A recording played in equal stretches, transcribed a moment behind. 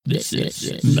This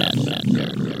is Metal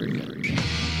Nerd.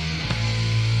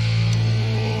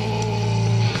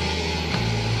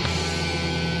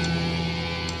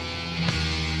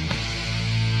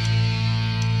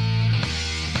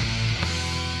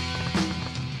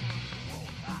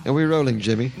 Are we rolling,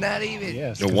 Jimmy? Not even.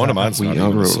 Yes. No, one of mine's not We are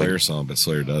even a rolling. Slayer song, but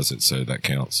Slayer does it, so that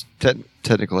counts.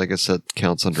 Technically, I guess that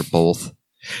counts under both.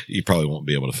 You probably won't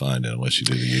be able to find it unless you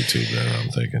do the YouTube there, I'm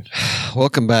thinking.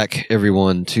 Welcome back,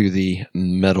 everyone, to the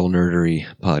Metal Nerdery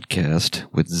podcast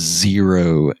with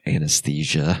zero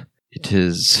anesthesia. It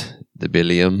is the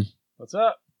Billiam, What's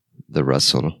up? the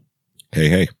Russell,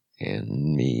 Hey.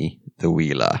 and me, the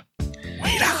Wheeler.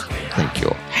 Thank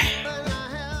you.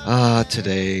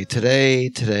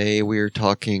 Today we are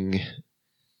talking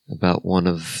about one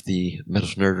of the Metal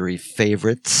Nerdery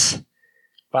favorites,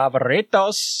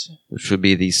 Favoritos. which would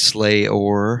be the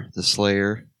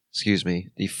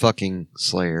fucking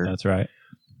Slayer. That's right.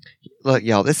 Look,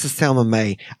 y'all, this is Selma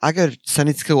May. I go to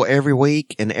Sunday school every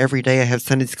week, and every day I have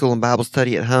Sunday school and Bible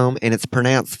study at home, and it's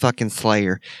pronounced fucking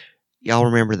Slayer. Y'all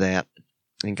remember that.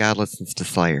 And God listens to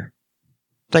Slayer.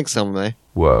 Thanks, Selma May.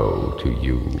 Woe to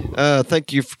you.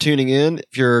 Thank you for tuning in.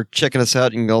 If you're checking us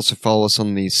out, you can also follow us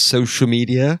on the social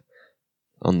media,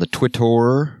 on the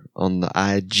Twitter, on the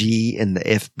IG, and the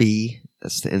FB.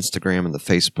 That's the Instagram and the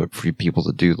Facebook for you people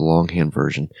to do the longhand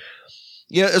version.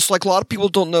 Yeah, it's like a lot of people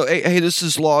don't know. Hey, this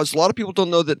is Laws. A lot of people don't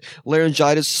know that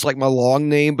laryngitis is like my long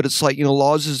name, but it's like,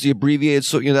 Laws is the abbreviated,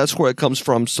 so, that's where it comes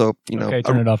from. So, Okay,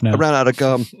 turn it off now. I ran out of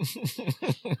gum.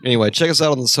 Anyway, check us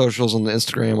out on the socials, on the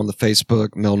Instagram, on the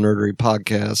Facebook, Metal Nerdery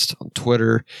Podcast, on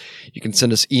Twitter. You can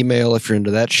send us email if you're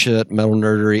into that shit,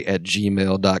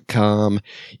 metalnerdery@gmail.com.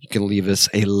 You can leave us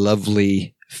a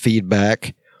lovely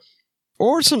feedback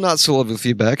or some not so lovely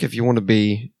feedback if you want to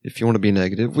be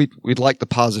negative. We'd like the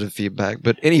positive feedback,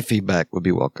 but any feedback would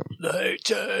be welcome.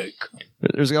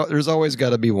 There's always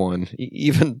got to be one.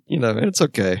 Even, and it's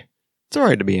okay. It's all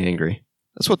right to be angry.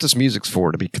 That's what this music's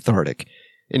for, to be cathartic.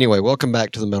 Anyway, welcome back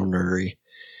to the Metal Nerdery.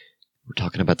 We're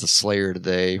talking about the Slayer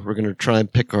today. We're going to try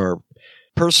and pick our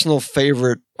personal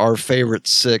favorite, our favorite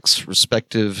 6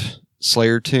 respective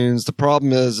Slayer tunes. The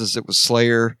problem is it was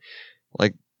Slayer,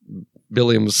 like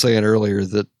Billiam was saying earlier,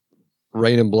 that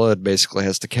Rain and Blood basically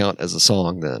has to count as a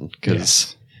song then,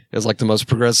 because it's like the most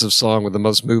progressive song with the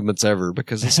most movements ever,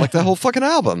 because it's like the whole fucking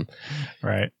album.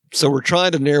 Right. So we're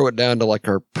trying to narrow it down to like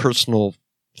our personal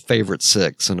favorite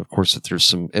 6, and of course if there's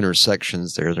some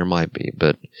intersections there might be,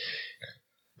 but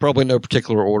probably no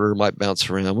particular order. Might bounce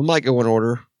around. We might go in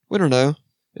order. We don't know.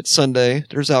 It's Sunday.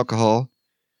 There's alcohol.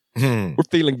 We're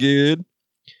feeling good.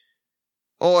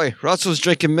 Oi, Russell's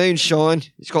drinking moonshine.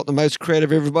 He's got the most cred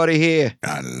of everybody here.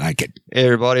 I like it. Hey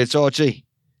everybody, it's Archie.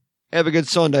 Have a good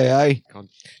Sunday, eh?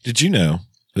 Did you know,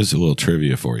 this is a little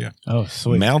trivia for you. Oh,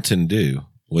 sweet. Mountain Dew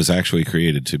was actually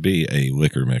created to be a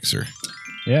liquor mixer.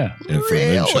 Yeah. And for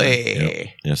moonshine. Really? Yep.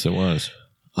 Yes, it was.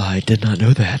 I did not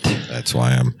know that. That's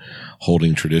why I'm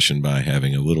holding tradition by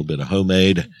having a little bit of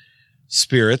homemade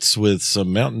spirits with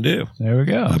some Mountain Dew. There we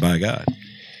go. By God.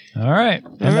 All right.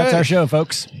 And that's our show,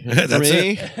 folks. That's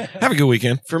me, it. Have a good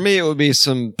weekend. For me, it would be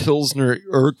some Pilsner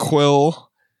Urquell,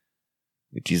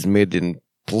 which is made in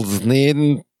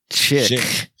Pilsner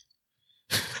Czech.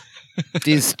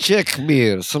 This Czech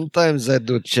beer. Sometimes I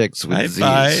do Czechs with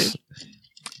these.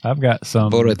 I've got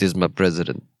some. Borat is my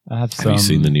president. I have some. Have you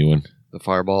seen the new one? The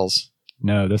Fireballs.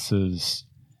 No, this is.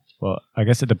 Well, I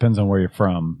guess it depends on where you're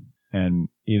from. And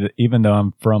even though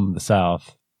I'm from the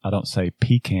South, I don't say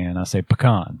pecan, I say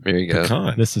pecan. There you go.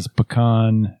 Pecan. This is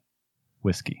pecan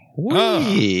whiskey,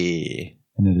 Wee.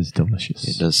 and it is delicious.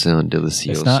 It does sound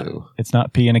delicioso. It's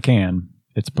not pea in a can.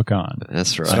 It's pecan.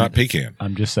 That's right. It's not pecan.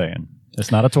 I'm just saying.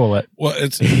 It's not a toilet. Well,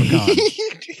 it's Pecan.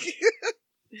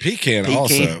 pecan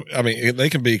also. I mean, they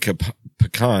can be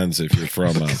pecans if you're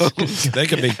from they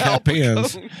can be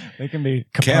capons. They can be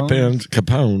Capone.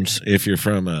 Capones if you're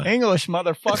from English,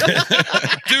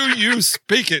 motherfucker. Do you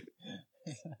speak it?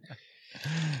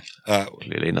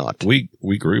 Clearly not. We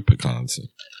grew pecans.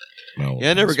 No,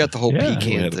 Yeah, I never got the whole Yeah. we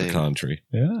pecan had a thing. pecan tree.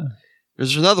 Yeah.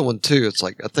 There's another one too. It's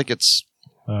like, I think it's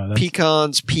That's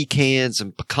pecans, pecans,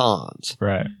 and pecans.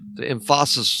 right. The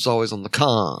emphasis is always on the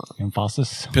con.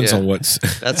 Emphasis. Depends Yeah. on what's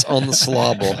That's on the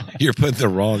syllable. you're putting the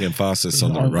wrong emphasis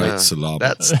on the right Yeah. syllable.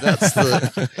 That's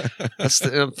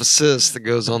the emphasis that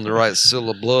goes on the right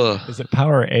syllable. Is it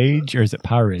power age or is it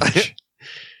power age?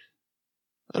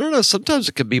 I don't know. Sometimes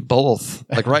it could be both.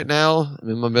 Like right now, I'm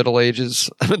in my middle ages.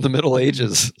 I'm in the Middle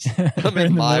Ages. I'm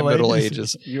in my Middle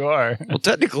Ages. You are. Well,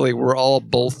 technically, we're all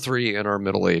both 3 in our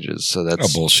Middle Ages. So oh,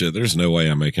 that's. bullshit. There's no way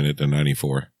I'm making it to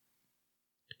 94.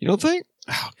 You don't think?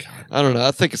 Oh God. I don't know.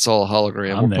 I think it's all a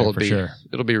hologram. I'm there Probably for be, sure.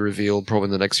 It'll be revealed probably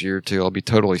in the next year or two. I'll be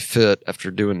totally fit after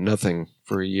doing nothing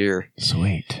for a year.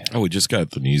 Sweet. Oh, we just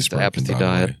got the news The broken, apathy by the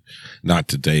diet. way. Not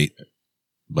to date,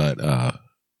 but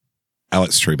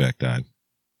Alex Trebek died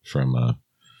from.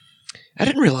 I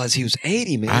didn't realize he was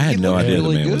 80, man. I had He no looked idea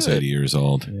really the man good. was 80 years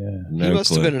old. Yeah. No He must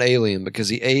clue. have been an alien because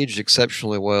he aged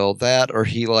exceptionally well. That, or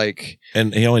he like,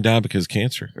 And he only died because of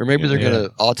cancer. or maybe they're Yeah. going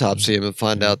to autopsy him and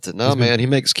find out that, no, He's been- man, he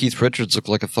makes Keith Richards look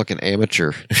like a fucking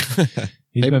amateur.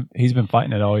 He's been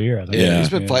fighting it all year, I think. Yeah. He's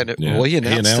been fighting it. Yeah. Well, he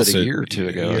announced it a it year or two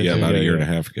ago. Yeah, about a year and a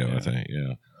Yeah. half ago, Yeah. I think.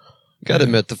 Yeah. Got to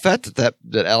admit, the fact that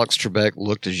Alex Trebek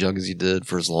looked as young as he did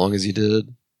for as long as he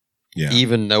did, Yeah.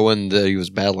 even knowing that he was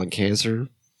battling cancer,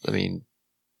 I mean,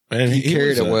 And he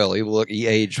carried was it well. He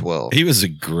aged well. He was a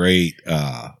great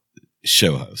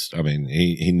show host. I mean,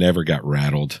 he never got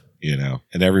rattled, you know.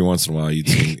 And every once in a while, you'd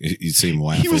see him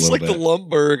laugh He a was little like bit. the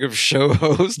Lumbergh of show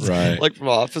hosts, Right. like from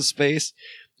Office Space.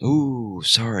 Ooh,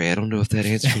 sorry, I don't know if that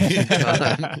answered your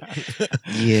time.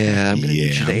 Yeah, I'm going to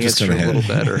need you to I'm just answer gonna a little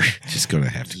have- better. Just going to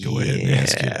have to go ahead and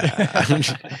ask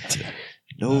you. Yeah.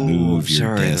 No, Move I'm your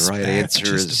sorry. The desk right back answer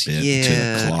just a is bit to the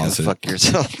yeah. Go closet. fuck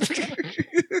yourself.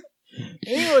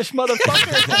 English,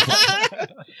 motherfucker.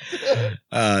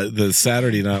 The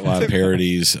Saturday Night Live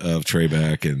parodies of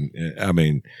Trebek, and I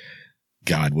mean,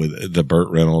 God, with the Burt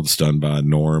Reynolds done by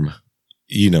Norm,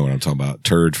 you know what I'm talking about,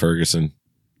 Turd Ferguson.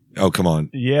 Oh, come on.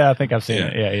 Yeah, I think I've seen Yeah.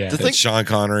 it. Yeah, yeah. The thing- And Sean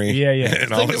Connery. Yeah, yeah.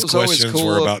 And The all thing that his was always questions cool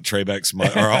were of- about Trebek's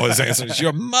mother, or all his answers,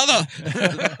 your mother.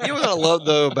 You know what I love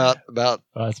though about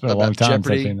Oh, it's been a about long time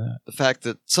Jeopardy? since I've seen that. the fact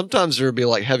that sometimes there would be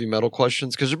like heavy metal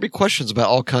questions because there'd be questions about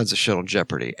all kinds of shit on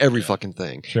Jeopardy, every fucking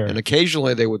thing. Sure. And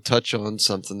occasionally they would touch on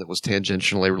something that was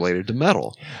tangentially related to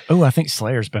metal. Oh, I think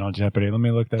Slayer's been on Jeopardy. Let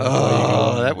me look that up. while you go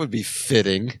Oh, on. that would be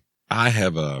fitting. I've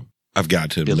got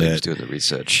to Billy was admit, doing the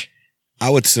research. I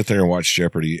would sit there and watch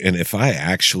Jeopardy, and if I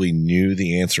actually knew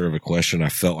the answer of a question, I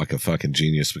felt like a fucking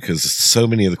genius because so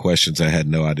many of the questions I had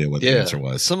no idea what the Yeah, answer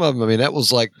was. some of them. I mean, that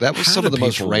was How some do of the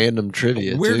most people- random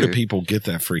trivia. Where too. do people get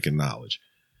that freaking knowledge?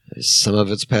 Some of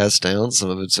it's passed down.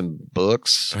 Some of it's in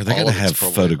books. Or they all got to of it's have probably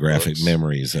in photographic books.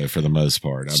 memories for the most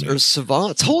part. I mean, There's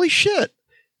savants. Holy shit.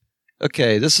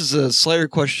 Okay, this is a Slayer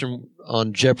question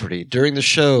on Jeopardy. During the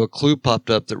show, a clue popped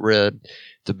up that read,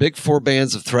 the big four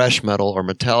bands of thrash metal are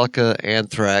Metallica,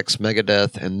 Anthrax,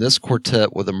 Megadeth, and this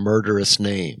quartet with a murderous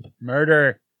name.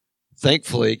 Murder.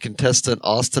 Thankfully, contestant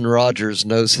Austin Rogers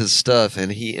knows his stuff,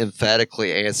 and he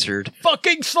emphatically answered,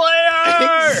 Fucking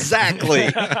Slayer! exactly.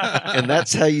 And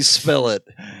that's how you spell it.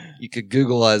 You could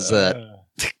Googleize that.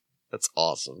 That's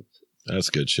awesome. that's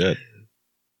good shit.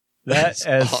 That, That's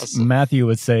as awesome. Matthew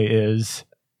would say, is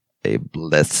A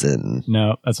blessing.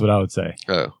 no. That's what I would say.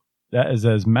 Oh. That is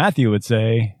as Matthew would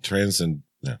say.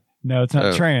 No. No, it's not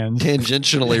Oh. trans.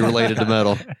 Tangentially related to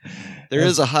metal. There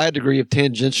is a high degree of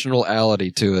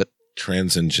tangentiality to it.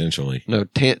 Transcendentally. No,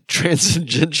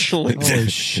 transcendentially. Holy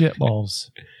shitballs!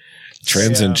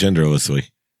 Transgenderlessly.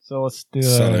 So let's do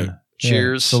Salute.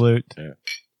 Cheers. salute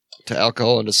To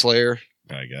alcohol and to Slayer.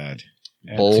 My God.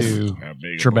 and Both. to How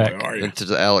big Trebek. a boy are you? And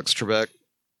to Alex Trebek.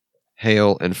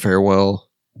 Hail and farewell.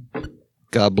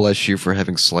 God bless you for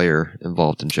having Slayer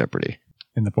involved in Jeopardy.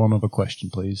 in the form of a question,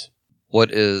 please.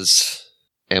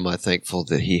 Am I thankful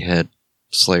that he had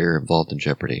Slayer involved in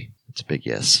Jeopardy? It's a big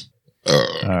yes.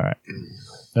 All right,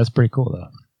 that's pretty cool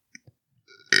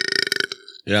though.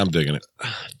 Yeah, I'm digging it.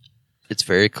 It's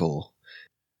very cool.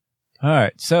 All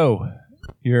right, so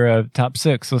your top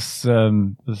six. Let's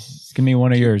give me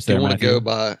one of yours. Do There, you want to Matthew. go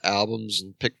by albums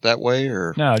and pick that way,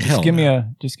 or No, just Hell give me no.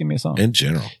 a song. In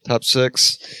general. top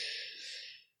six?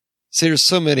 See, there's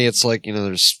so many. It's like,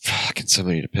 there's fucking so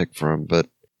many to pick from. But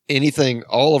anything,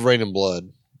 all of Rain and Blood.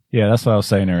 Yeah, that's what I was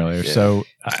saying earlier. Yeah. So,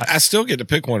 I still get to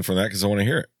pick one from that because I want to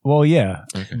hear it. well, yeah,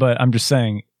 Okay. but I'm just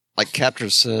saying, Like Captain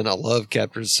Sin. I love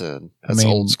Captain Sin. I That's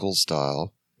mean- old school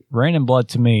style. Rain and Blood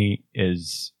to me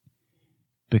is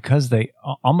because they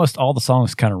almost all the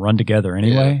songs kind of run together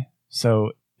anyway.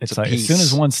 So it's It's a like as soon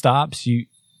piece. as one stops, you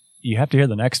have to hear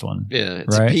the next one. Yeah,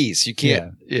 it's Right? a piece. You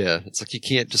can't. Yeah, it's like you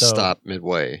can't just So- stop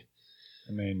midway.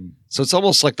 I mean, So it's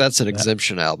almost like that's an That-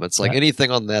 exemption album. It's like that-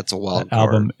 anything on that's a wild that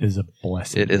card. album is a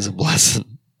blessing. It is a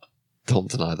blessing. Don't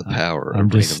deny the power I'm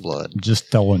of Rain just- and Blood. I'm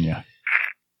just telling you.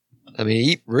 I mean,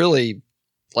 he really,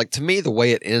 like, to me, the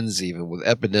way it ends, even with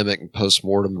Epidemic and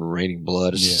Postmortem and Raining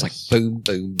Blood, it's just like Yes. boom,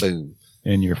 boom, boom.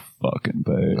 In your fucking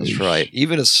face. That's right.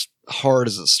 Even as hard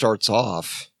as it starts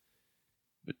off,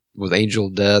 with Angel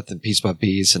of Death and Piece by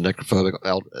Piece and Necrophobic,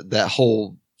 that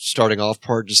whole starting off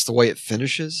part, just the way it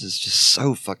finishes, is just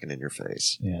so fucking in your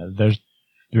face. Yeah,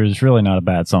 there's really not a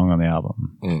bad song on the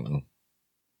album.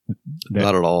 Mm-mm.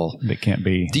 Not at all. that can't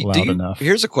be loud enough.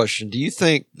 Here's a question. Do you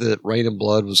think that Rain and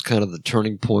Blood was kind of the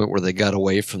turning point where they got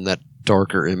away from that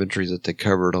darker imagery that they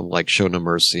covered on like Show No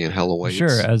Mercy and Hell Awaits?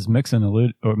 Sure, as Mixon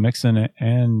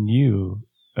and you,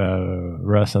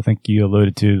 Russ, I think you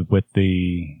alluded to with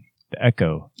the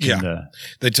echo. Yeah.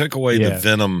 They took away the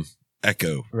Venom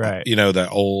echo. Right. That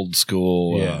old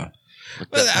school. Yeah.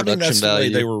 But I mean, that's the way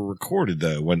they were recorded,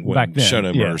 though, when Show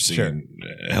No Mercy and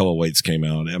Hell Awaits came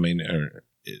out. I mean,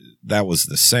 that was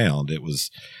the sound. It was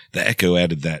the echo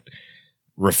added that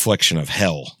reflection of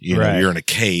hell. You're in a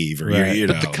cave, or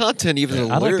But the content, even the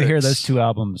lyrics. I'd like to hear those two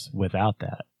albums without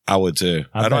that. I would too.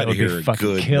 I'd like to hear a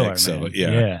good mix of it.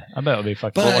 Yeah, I bet it would be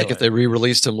fucking. But like if they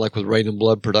re-released them, like with Rain and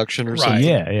Blood production or something.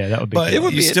 Yeah, that would be. But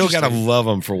cool. you still got to love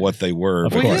them for what they were.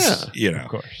 Of course, of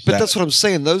course. But that's what I'm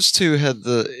saying. Those two had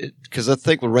because I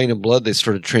think with Rain and Blood they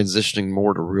started transitioning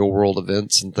more to real world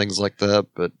events and things like that.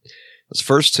 But those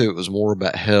first two, it was more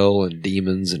about hell and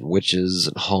demons and witches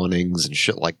and hauntings and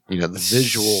shit like the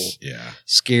visual,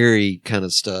 scary kind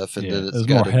of stuff. And then it was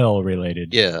more hell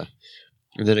related. Yeah,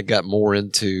 and then it got more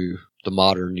into the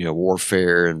modern,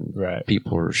 warfare and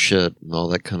people are shit and all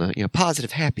that kind of,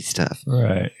 positive, happy stuff.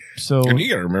 Right. So, and you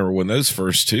got to remember when those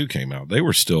first two came out, they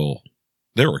were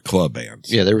club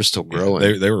bands. Yeah, they were still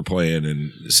growing. They were playing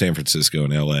in San Francisco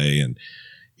and LA, and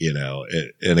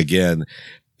and again,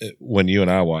 when you and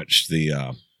I watched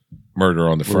the Murder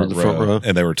on the Front Row,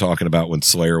 and they were talking about when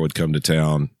Slayer would come to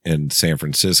town in San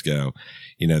Francisco,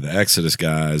 the Exodus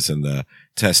guys and the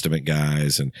Testament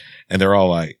guys, and they're all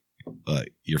like,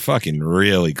 you're fucking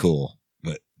really cool,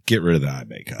 but get rid of the eye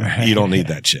makeup. You don't need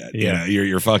that shit.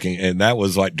 You're fucking, and that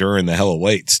was like during the Hell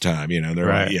Awaits time, they're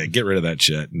like, get rid of that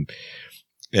shit.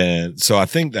 And so I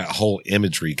think that whole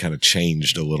imagery kind of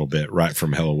changed a little bit right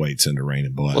from Hell Awaits into Rain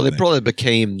and Blood. Well, they probably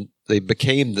became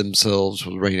themselves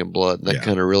with Rain and Blood. And that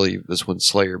kind of really was when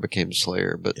Slayer became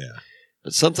Slayer. But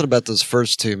something about those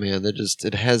first two, man,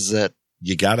 it has that.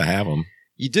 You got to have them.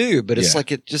 You do, but it's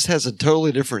like it just has a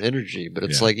totally different energy. But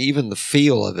it's like even the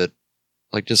feel of it,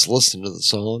 like just listening to the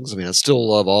songs. I mean, I still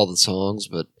love all the songs,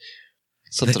 but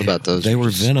something about those. They were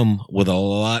Venom with a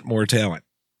lot more talent.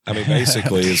 I mean,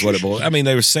 basically is what it boils. I mean,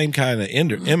 they were same kind of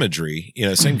imagery,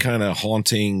 same kind of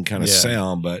haunting kind of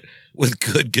sound, but with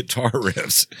good guitar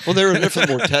riffs. Well, they were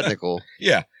definitely more technical.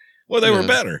 Yeah. Well, they were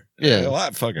better. Yeah. A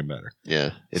lot fucking better.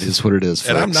 Yeah. It is what it is, folks.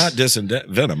 And I'm not dissing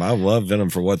Venom. I love Venom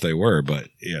for what they were, but,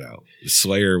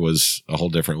 Slayer was a whole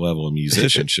different level of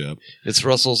musicianship. It's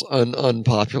Russell's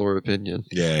unpopular opinion.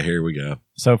 Yeah, here we go.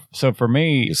 So for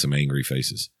me... Get some angry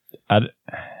faces.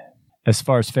 As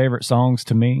far as favorite songs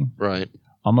to me... Right.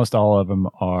 Almost all of them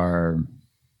are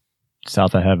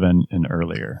South of Heaven and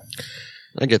earlier.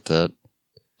 I get that.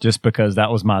 Just because that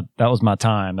was my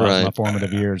time. That was my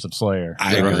formative years of Slayer.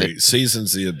 I agree.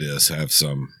 Seasons of the Abyss have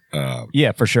some.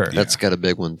 Yeah, for sure. That's got a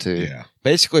big one too. Yeah.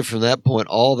 Basically, from that point,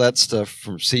 all that stuff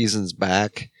from Seasons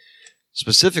back,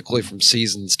 specifically from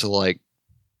Seasons to like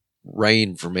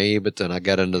Rain for me, but then I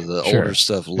got into the older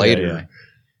stuff later. Yeah.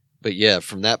 But yeah,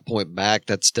 from that point back,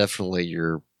 that's definitely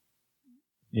your.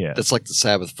 Yeah, that's like the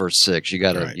Sabbath first six. You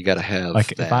gotta have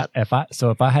like that. If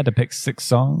I had to pick 6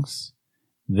 songs,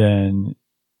 then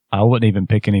I wouldn't even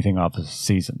pick anything off of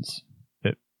Seasons.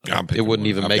 It wouldn't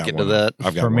even make it to that.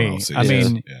 I've got for me.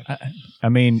 I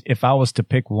mean, if I was to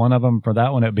pick one of them for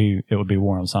that one, it would be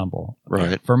War Ensemble,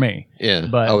 right? For me, yeah,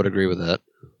 but I would agree with that.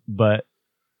 But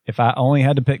if I only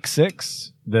had to pick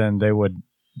 6, then it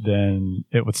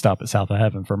would stop at South of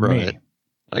Heaven for me.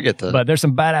 I get that. But there's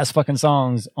some badass fucking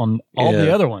songs on all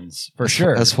the other ones, for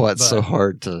sure. That's why it's so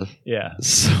hard to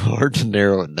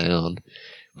narrow it down.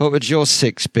 What would your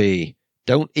 6 be?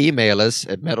 Don't email us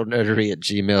at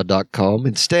metalnerdery@gmail.com.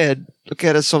 Instead, look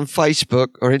at us on Facebook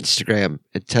or Instagram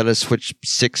and tell us which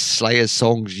 6 Slayer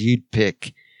songs you'd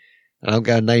pick. And I've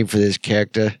got a name for this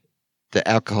character. The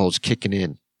alcohol's kicking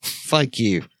in. Thank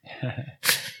you.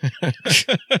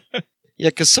 Yeah,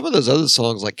 because some of those other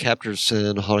songs like Captive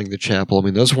Sin, Haunting the Chapel, I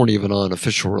mean, those weren't even on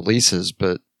official releases,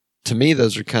 but to me,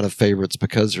 those are kind of favorites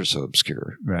because they're so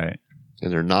obscure. Right.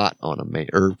 And they're not on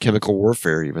or Chemical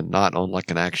Warfare even, not on like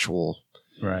an actual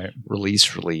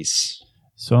release.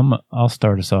 So I'll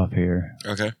start us off here.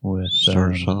 Okay. With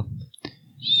start us off.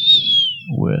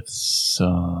 With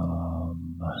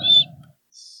some...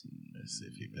 Let's see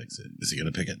if he picks it. Is he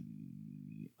going to pick it?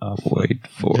 Wait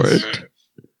for it.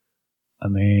 I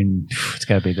mean, it's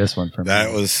got to be this one for me.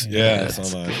 That was, that's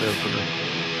on mine.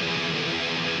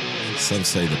 Some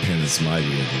say the pen is mightier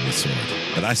than the sword.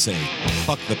 But I say,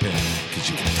 fuck the pen, because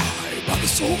you can die by the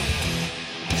sword.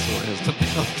 The sword has the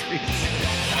boundaries.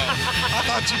 I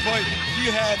thought you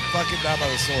had fucking die by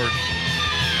the sword.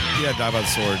 You had die by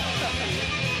the sword.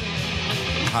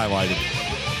 highlighted.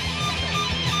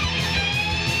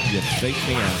 You fake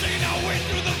me out.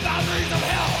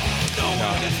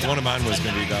 No, one of mine was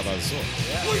going to be Die by the Sword.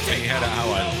 And he had it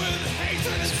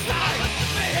highlighted.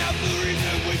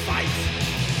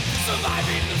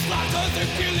 Surviving the slaughters and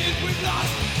killings we've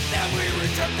lost, then we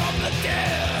return from the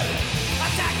dead.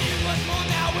 Attacking once more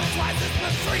now with twice as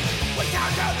much strength. We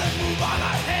conquer then move on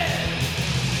ahead.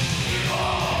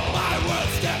 Evil, my world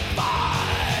step by.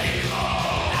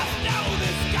 Evil, as now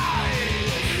the sky.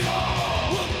 Evil,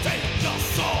 will take your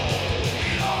soul.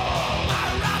 Evil, my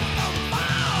wrath of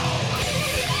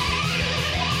vow.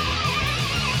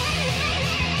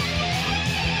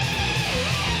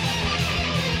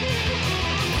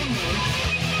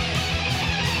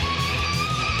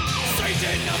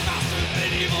 Satan, the master of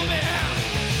medieval man,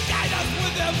 guide us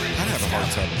with every I'd have a hard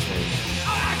time between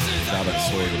Die by the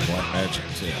Sword and Black Magic,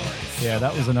 too. Yeah,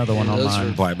 that was another one Yeah, on those mine.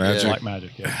 are- Black Magic? Black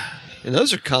Magic, yeah. And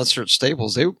those are concert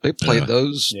staples. They played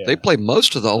those. Yeah. They played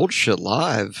most of the old shit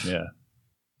live. Yeah.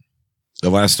 The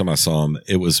last time I saw him,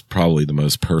 it was probably the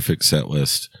most perfect set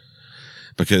list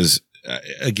because,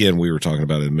 again, we were talking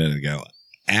about it a minute ago.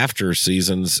 After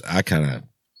Seasons, I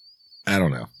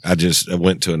don't know. I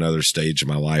went to another stage of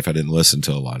my life. I didn't listen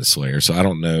to a lot of Slayer, so I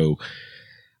don't know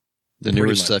The newer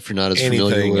pretty much stuff you're not as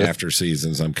familiar anything with. after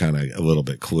Seasons. I'm kind of a little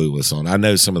bit clueless on. I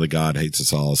know some of the God Hates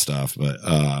Us All stuff, but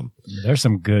There's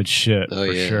some good shit Oh,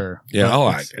 for yeah. sure. yeah,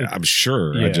 But I'm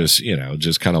sure. I yeah.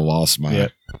 just kind of lost my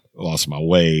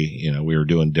way. We were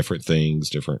doing different things,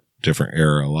 different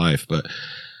era of life, but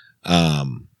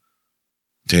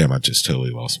damn, I just totally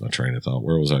lost my train of thought.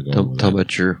 Where was I going with Talking that?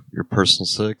 about your personal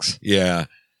six Yeah,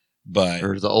 but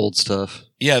or the old stuff.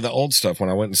 yeah, the old stuff. When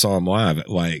I went and saw them live,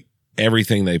 like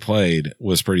everything they played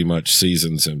was pretty much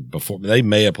Seasons and before. They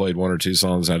may have played one or two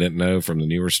songs I didn't know from the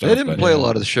newer stuff. They didn't but play a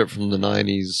lot of the shit from the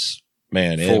 90s.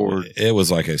 Man, forward. it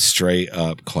was like a straight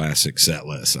up classic set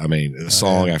list. I mean,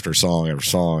 song after song after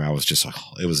song. I was just like,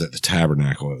 it was at the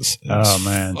Tabernacle. It was Oh,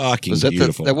 man. fucking Was that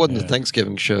beautiful. that wasn't Yeah. the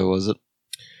Thanksgiving show, was it?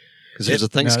 Because there's a No,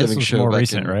 Thanksgiving this was show more back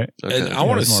recent, in, right? Okay. And I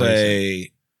want to it's more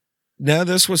say, no,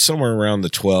 this was somewhere around the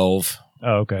 12,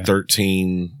 Oh, okay.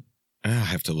 13. I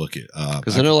have to look it up.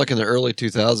 Because I know, like in the early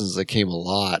 2000s, they came a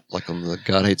lot, like on the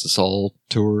God Hates Us All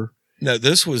tour. No,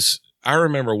 this was, I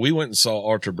remember we went and saw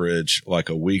Alter Bridge like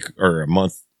a week or a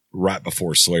month right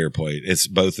before Slayer played. It's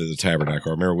both at the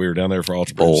Tabernacle. I remember we were down there for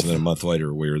Alter Bridge, Both. and then a month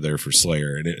later we were there for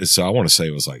Slayer. And so I want to say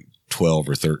it was like 12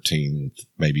 or 13,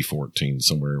 maybe 14,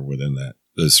 somewhere within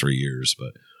those 3 years.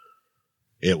 But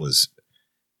it was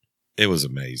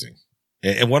amazing.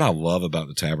 And what I love about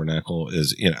the Tabernacle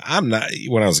is, I'm not,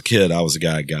 when I was a kid, I was a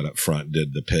guy who got up front,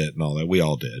 did the pit and all that. We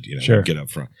all did, Sure. get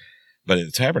up front. But at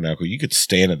the Tabernacle, you could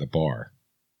stand at the bar.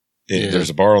 Yeah. There's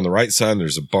a bar on the right side, and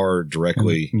there's a bar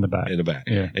directly In the back. in the back.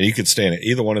 Yeah. And you could stand at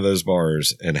either one of those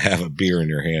bars and have a beer in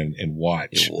your hand and watch,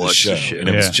 You the watch show. the show. And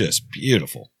it was Yeah. just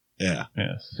beautiful. Yeah.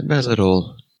 Yes. It has that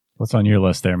old What's on your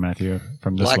list there, Matthew,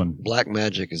 from this one? Black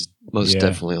Magic is most Yeah.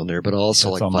 definitely on there, but I also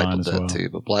That's like on Vital mine as Dead well. too.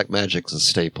 But Black Magic's a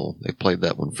staple. They played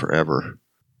that one forever.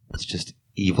 It's just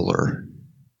eviler.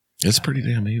 It's pretty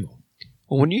damn evil.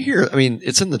 Well, when you hear, I mean,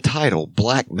 it's in the title,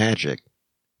 Black Magic,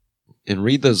 and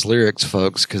read those lyrics,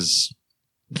 folks, because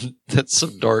that's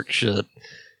some dark shit. In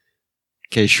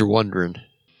case you're wondering,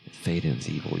 Faden's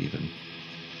evil, even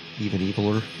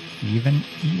eviler. Even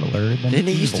eviler than Didn't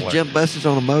he used to eviler. jump buses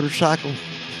on a motorcycle?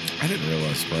 I didn't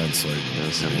realize Brian Slade. No,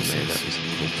 someone made that was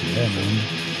evil too. Yeah, man.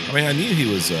 I mean, I knew he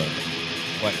was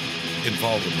like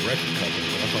involved with the record company,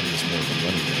 but I thought he was more of a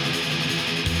money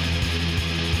guy.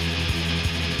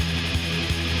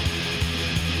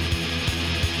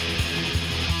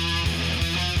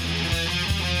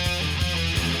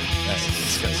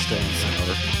 It's got staying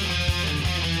power.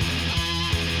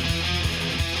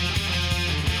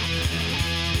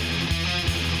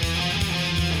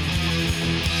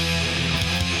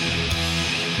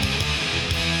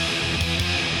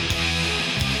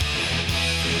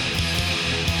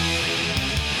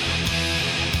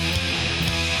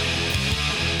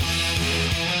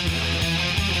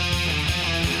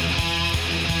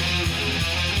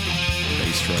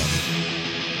 Bass drum.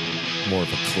 More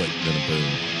of a click than a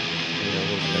boom.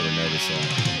 Yeah, Never noticed that.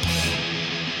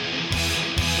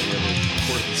 they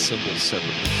record the cymbals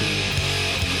separately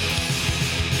too.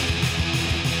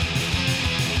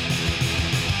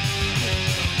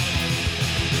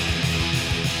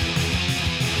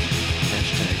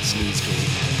 Hashtag sneeze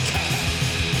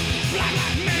game.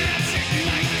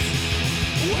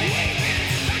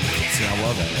 See, I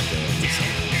love that echo in the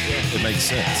song. It makes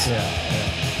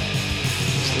sense.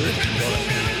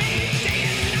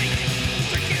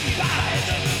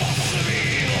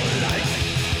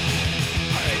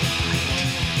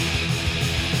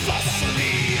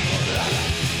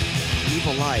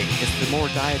 people like. It's the more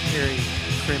dietary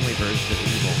friendly version of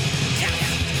evil.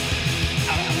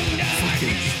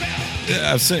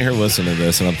 I'm sitting here listening to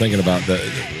this, and I'm thinking about the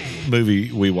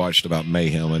movie we watched about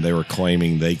Mayhem, and they were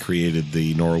claiming they created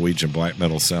the Norwegian black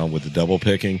metal sound with the double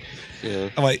picking. Yeah.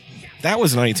 I'm like, that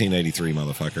was 1983,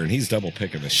 motherfucker, and he's double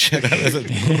picking the shit out of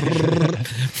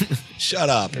it. Shut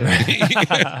up.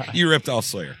 You ripped off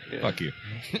Slayer. Yeah. Fuck you.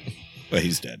 Well,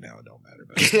 he's dead now. It don't matter.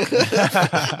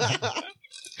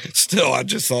 But still, I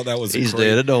just thought that was He's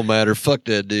dead. It don't matter. Fuck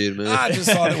that dude, man. I just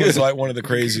thought it was like one of the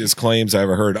craziest claims I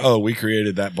ever heard. Oh, we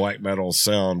created that black metal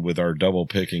sound with our double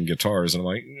picking guitars. And I'm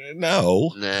like,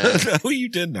 no. Nah. No, you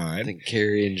did not. I think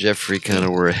Carrie and Jeffrey kind of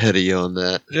were ahead of you on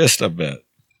that. Just a bit.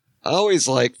 I always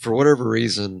like, for whatever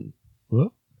reason,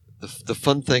 Whoop. the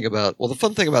fun thing about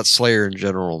Slayer in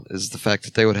general is the fact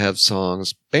that they would have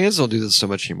songs. Bands don't do this so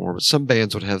much anymore, but some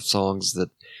bands would have songs that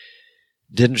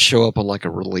didn't show up on like a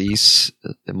release.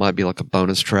 It might be like a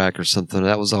bonus track or something.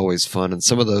 That was always fun. And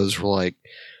some of those were like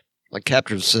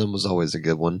Capture of Sin was always a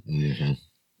good one.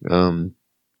 Mm-hmm.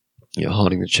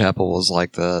 Haunting the Chapel was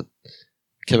like that.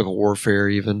 Chemical Warfare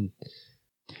even.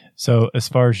 So as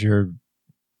far as your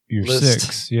List.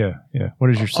 6, yeah. What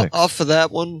is your 6? Off of that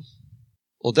one,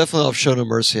 well, definitely off Show No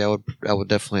Mercy, I would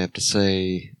definitely have to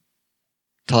say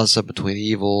toss up between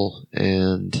Evil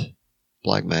and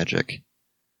Black Magic.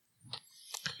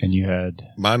 And you had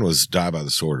Mine was Die by the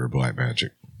Sword or Black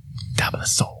Magic. Top of the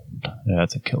Soul. Yeah,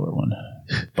 that's a killer one.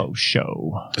 Faux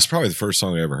show. It's probably the first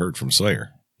song I ever heard from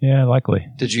Slayer. Yeah, likely.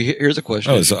 Did you hear the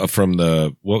question? Oh, it's from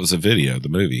what was the video, the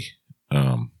movie?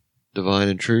 Divine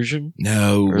Intrusion?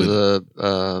 No. Or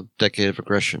the Decade of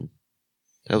Aggression?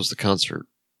 That was the concert.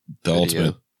 The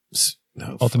video.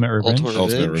 Ultimate Revenge.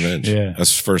 Ultimate Revenge. Yeah.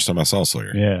 That's the first time I saw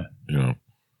Slayer. Yeah. You know,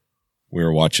 we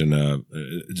were watching,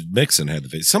 Mixon had the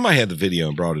video. Somebody had the video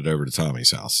and brought it over to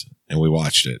Tommy's house and we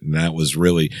watched it. And that was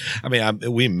really,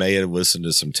 we may have listened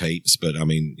to some tapes, but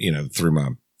through my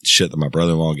shit that my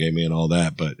brother-in-law gave me and all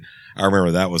that. But I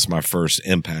remember that was my first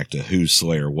impact of who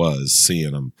Slayer was,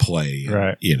 seeing them play. And,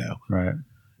 Right. Right.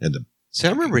 And See,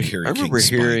 I remember hearing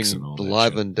the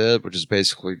Live Undead, which is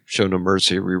basically Show No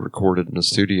Mercy re-recorded in a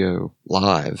studio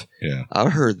live. Yeah. I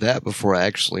heard that before I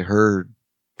actually heard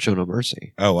Show No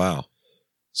Mercy. Oh, wow.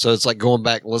 So it's like going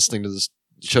back and listening to this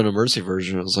Show No Mercy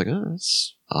version. I was like, oh,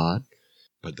 that's odd.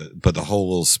 But the whole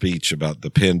little speech about the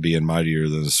pen being mightier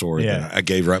than the sword that I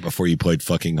gave right before you played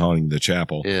fucking Haunting the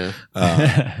Chapel. Yeah.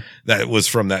 That was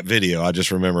from that video. I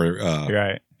just remember,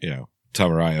 right.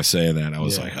 Tamaraya saying that. I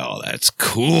was like, oh, that's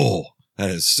cool. That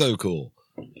is so cool.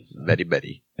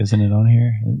 Betty. Isn't it on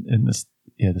here? In this,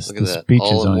 Look at the that. speech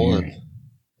All is in on one. here.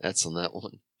 That's on that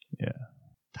one. Yeah.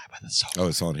 Die by the sword. Oh,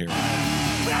 it's on here. When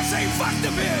I say fuck the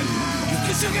pen,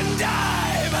 you can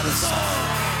die by the sword.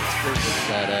 It's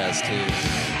badass too.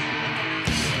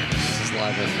 This is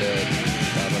Live Undead.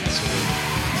 Die by the sword.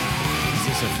 Is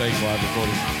this a fake live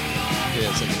recording? Yeah,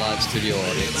 it's like a live studio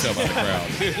audience. Tell by the crowd.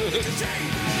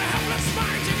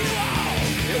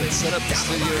 Yeah, they set up the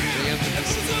studio and jammed to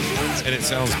this. And it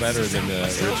sounds better than the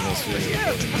original studio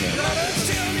recording. Yeah.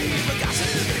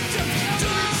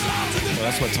 Well,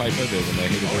 that's what Typo did when they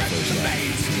hated their first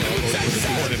night. They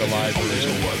recorded a live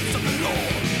original.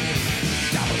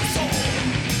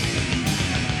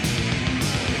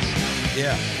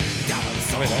 Yeah.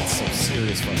 That's some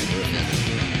serious fucking riff.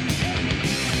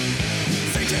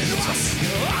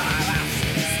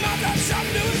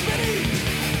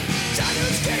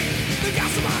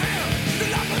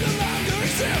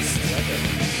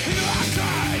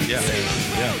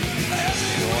 Yeah.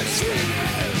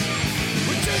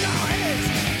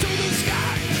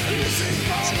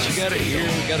 Since you got it here, we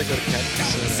gotta go to Captain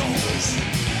Sin.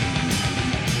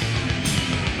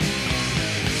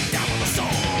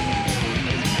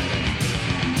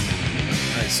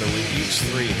 Alright, so we each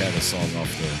three had a song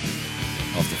off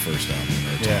the first album in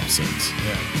our top 6.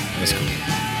 Yeah. That's cool.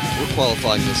 We're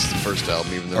qualifying this as the first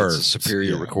album, even though it's a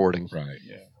superior recording. Right.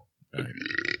 Yeah. Right.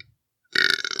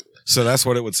 So that's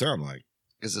what it would sound like.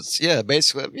 Because it's,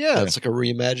 basically, it's like a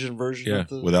reimagined version Yeah. of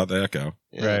the... Without the echo.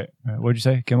 Yeah. Right. What'd you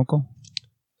say? Chemical?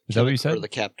 Is that what you said? Or the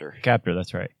Captor. Captor,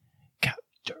 that's right.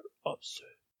 Captor of Sin.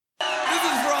 This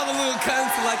is for all the little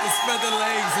cunts who like to spread their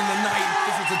legs in the night.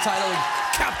 This is the title,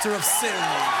 Capture of Sin.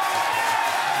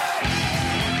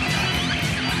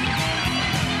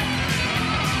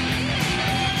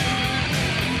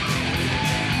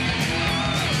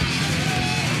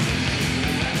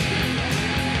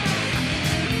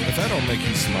 If that don't make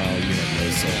you smile, you have no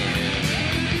soul.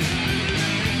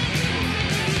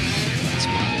 That's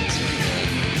what it is.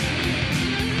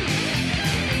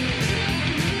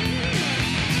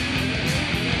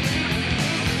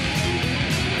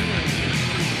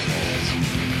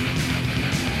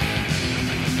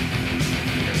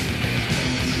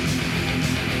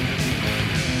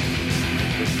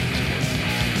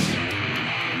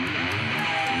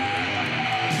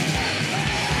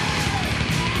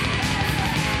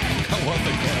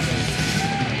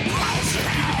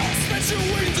 your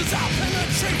wings as I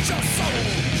penetrate your soul.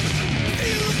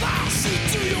 Feel the fire shoot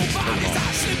through your body as I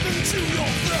slip into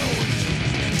your throat.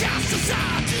 Cast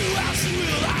aside, do as you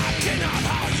will, I cannot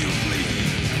harm you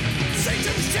bleed.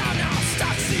 Satan's down now,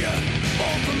 starts here,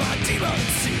 all from my demon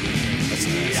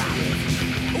seed.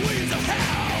 Winds of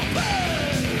hell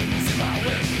burns in my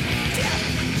way. Death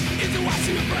is what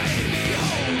you bring.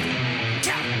 Behold,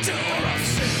 captor of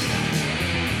sin.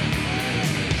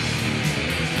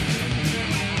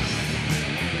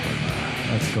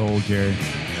 That's gold, Jerry.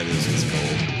 That is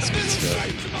gold. That's good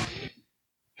stuff.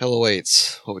 Hell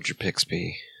Awaits. What would your picks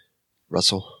be,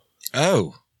 Russell?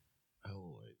 Oh.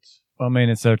 Well, I mean,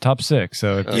 it's their top 6. So,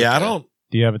 Okay. Yeah, I don't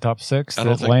do you have a top 6 I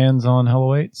don't that think- lands on Hell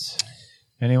Awaits?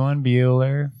 Anyone?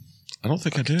 Bueller?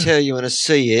 think I do. Tell you when I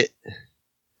see it.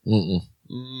 Mm-mm.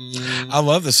 I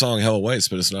love the song Hell Awaits,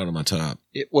 but it's not on my top.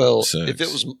 Well, Six. if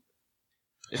it was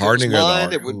Hardening or the mine,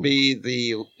 Art- it would be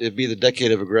it'd be the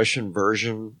Decade of Aggression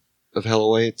version of Hell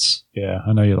Awaits. Yeah,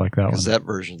 I know you like that one. Because that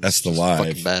version That's the live.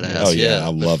 fucking badass. Oh yeah,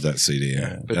 I but- love that CD.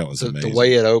 Yeah, but that was the amazing.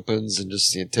 way it opens and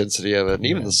just the intensity of it, and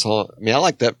even Yeah. the song. I mean, I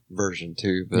like that version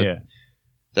too, but Yeah.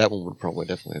 that one would probably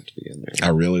definitely have to be in there.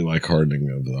 I really like Hardening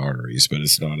of the Arteries, but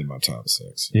it's not in my top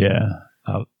 6. Yeah.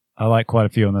 I like quite a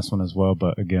few on this one as well,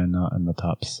 but again, not in the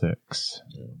top 6.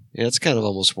 Yeah, it's kind of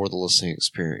almost more the listening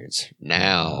experience.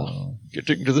 Now,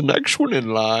 getting to the next one in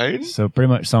line. So pretty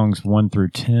much songs 1 through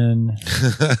 10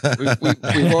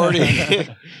 We've already,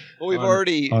 well, we've On-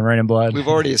 already, on Rain and Blood. we've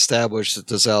already established that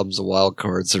this album's a wild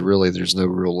card. So really, there's no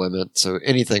real limit. So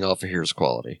anything off of here is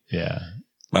quality. Yeah.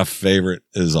 My favorite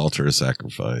is Altar of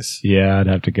Sacrifice. Yeah, I'd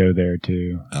have to go there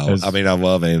too. I mean, I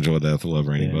love Angel of Death, I love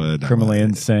Rainy Blood. Criminally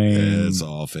Insane. It's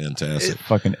all fantastic.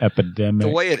 Fucking Epidemic.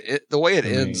 The way it I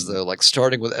ends mean- though, like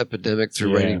starting with Epidemic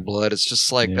through Yeah. Raining Blood, it's just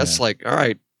like Yeah. that's like, all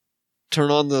right,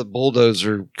 turn on the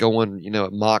bulldozer going,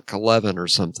 at Mach 11 or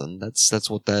something. That's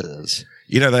what that is.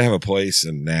 You know, they have a place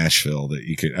in Nashville that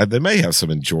you could, they may have some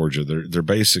in Georgia. They're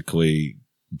basically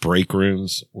break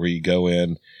rooms where you go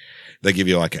in. They give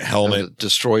you like a helmet.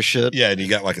 Destroy shit. Yeah, and you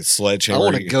got like a I sledgehammer.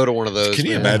 want to go to one of those. Can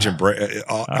you man. imagine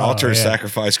Altar yeah.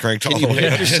 Sacrifice cranked Can all you the way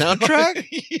pick up? your soundtrack?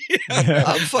 Yeah.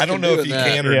 I'm fucking I don't know if doing you that.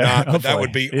 can or Yeah, not, but that hopefully.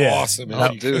 would be Yeah. awesome. if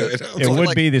I'll you do could. it. It would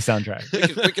like- be the soundtrack.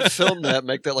 We could film that,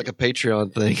 make that like a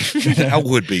Patreon thing. That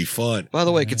would be fun. By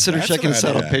the way, consider That's checking an us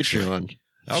out on idea, actually. Patreon.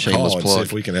 I'll Shameless call and see plug.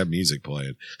 if we can have music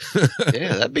playing.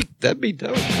 Yeah, that'd be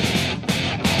dope.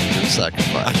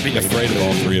 Sacrifice. I'd be afraid of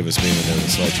all 3 of us being in there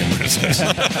with sledgehammers.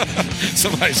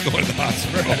 Somebody's going to the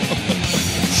hospital.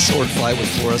 Sword fight with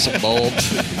fluorescent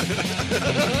bulbs.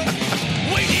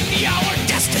 Waiting the hour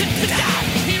destined to die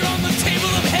here on the table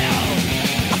of hell.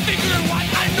 A figure of what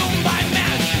unknown by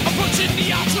man approaching the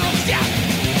altar of death.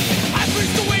 I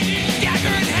breathe the waiting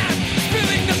dagger in hand,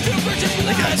 spilling the pure virgin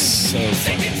blood. That's so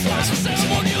Satan fucking slaughters awesome.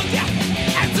 ceremonial death.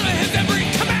 Answer his every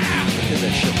command. Look at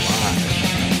that shit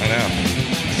live. I know.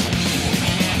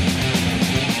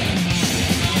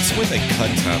 It's when they cut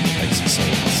time that makes it so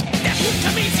awesome. Death will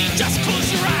come easy, just close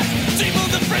your eyes. Dream of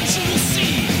the friends you will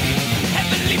see.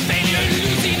 Heavenly failure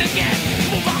losing again.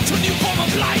 Move on to a new form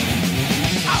of life.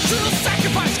 Altar of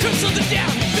sacrifice, curse of the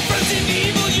damned. Confronting the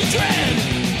evil you dread.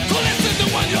 Collapse into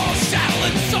one your shadow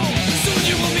and soul. Soon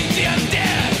you will meet the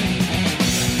undead.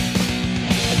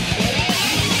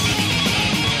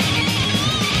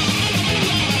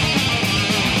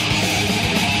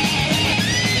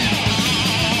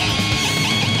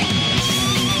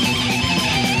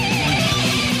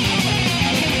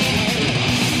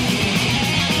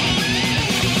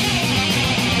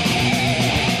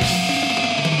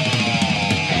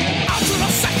 Altar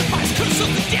of sacrifice, curse of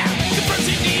the damned.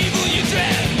 Confronting the evil you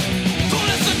dread.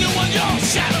 Collapse into one your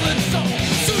shadow and soul.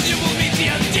 Soon you will meet the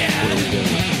undead.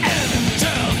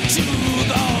 Enter to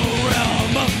the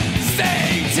realm of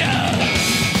Satan.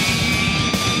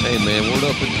 Hey man, we're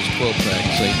up in this 12-pack,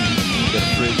 Satan. You got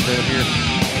a fridge down here?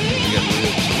 You got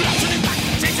ribs. Turning back,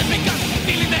 Satan begun,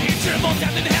 feeling the hatred of all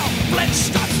death in hell. Flesh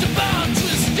starts to burn,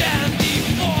 twist and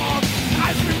deform.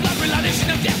 Eyes bring blood, realization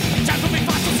of death. Time for me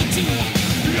fossils and two.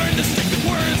 Learn the sacred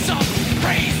words of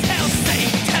praise, hell,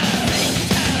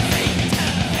 Satan.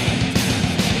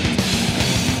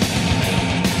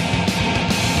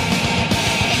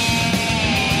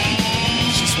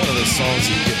 It's just one of those songs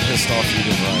that you get pissed off you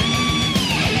didn't write.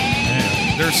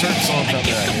 There are certain songs out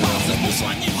there I hear I'm just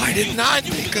like, why didn't I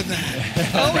think of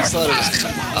that?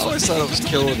 I always thought it was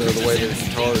killer though, the way the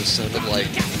guitars sounded like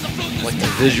a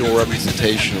visual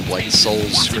representation of like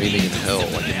souls screaming in hell.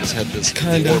 Like it just had this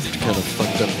Kind of. warped, kind of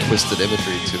fucked up, twisted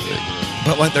imagery to it.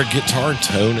 But like their guitar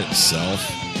tone itself,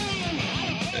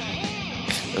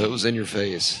 It was in your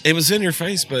face. it was in your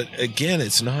face, but again,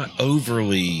 it's not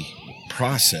overly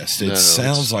processed. It No,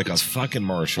 sounds like a fucking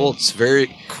Marshall. Well, it's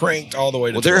very cranked all the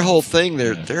way to well. Their 12. whole thing,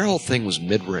 their whole thing was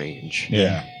mid range.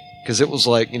 Yeah. Because it was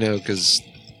like, because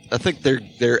I think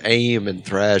their aim in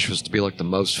thrash was to be like the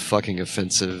most fucking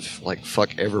offensive, like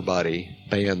fuck everybody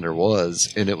band there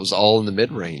was, and it was all in the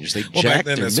mid range. They Well, jacked back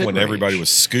then their that's when mid-range. everybody was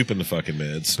scooping the fucking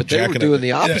mids. But they were jacking doing it.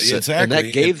 the opposite, Yeah, exactly. and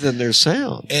that gave them their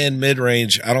sound. And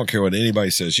mid-range, I don't care what anybody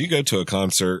says. You go to a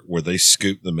concert where they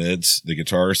scoop the mids, the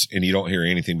guitars, and you don't hear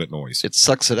anything but noise. It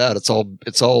sucks it out. It's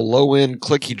all low end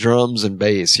clicky drums and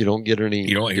bass. You don't get any.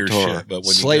 You don't hear guitar. shit, but when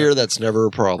you Slayer, go- that's never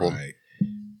a problem. Right.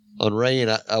 On Rain,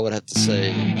 I would have to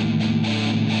say,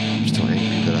 I'm still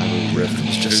angry that I have a riff that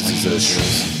was just like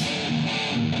this.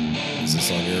 Is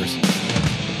this on yours?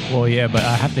 Well, yeah, but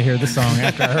I have to hear this song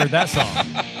after I heard that song,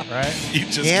 right? You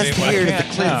just He has to hear it at the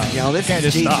can't- cleansing, no, y'all. This can't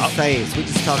is just Jesus stop. Face. We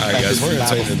just talked All about right, guys, this we're in going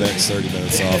to take Bible the next 30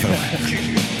 minutes off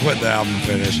and let the album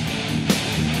finish.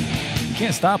 You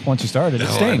can't stop once you started. It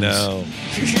I stings. know.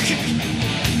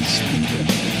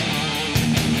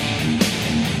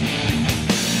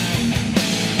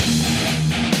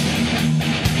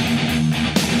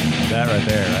 That right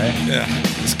there, right? Yeah,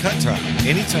 it's cut time.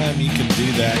 Anytime you can do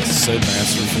that so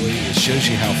masterfully, it shows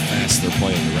you how fast they're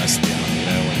playing the rest of the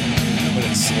album, when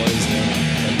it slows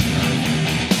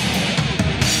down.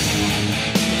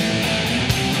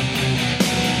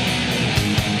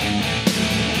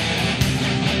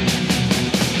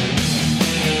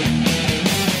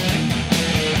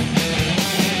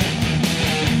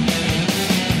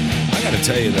 I got to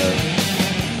tell you,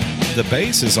 though, the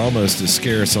bass is almost as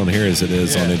scarce on here as it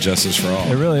is on Injustice for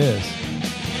All. It really is.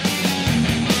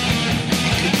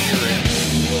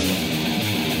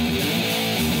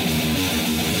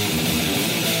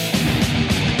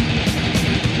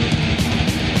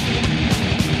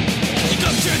 You go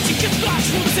to church, you get lost,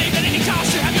 for the sake at any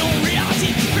cost. You have your own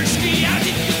reality, first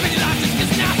reality. You spend your life just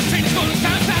kissing out. Train to go to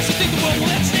time fast. You think the world will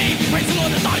let you name. Praise the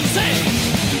Lord, that's all you say.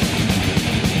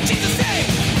 Jesus say,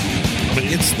 I mean,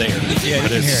 it's there. Yeah, you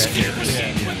but can it's hear it.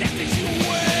 scarce. when that takes you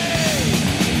away.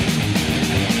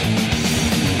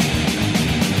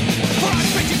 For I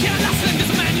expect you cannot last them.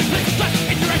 There's a man you place his life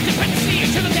in direct dependency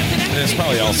into the depth and And it's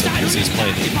probably also because he's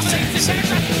playing the exact same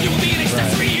thing. You will be an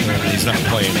accessory. He's not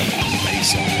playing a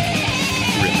bass on it.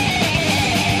 Really.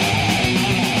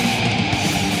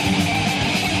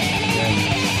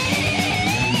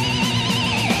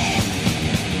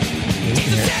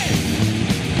 Jesus said,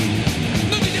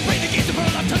 no need to play the games of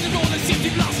her. I've turned it all and seems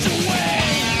you've lost your way.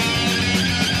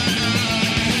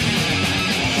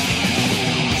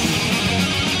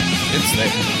 It's there.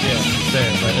 Yeah, it's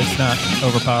there, but it's not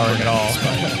overpowering at all.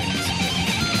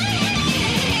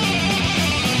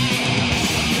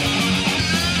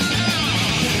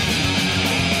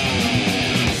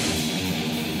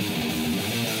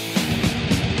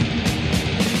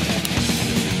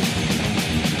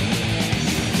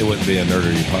 It wouldn't be a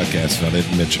Nerdery podcast if I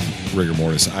didn't mention Rigor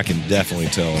Mortis. I can definitely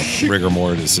tell Rigor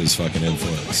Mortis' fucking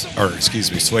influence, or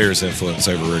excuse me, Slayer's influence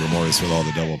over Rigor Mortis with all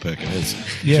the double picking. It's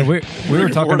Yeah, we were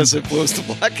talking. What does influence the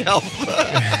Black Album?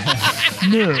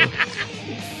 No.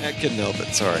 I couldn't help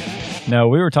it. Sorry. No,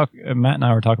 we were talking. Matt and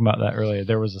I were talking about that earlier.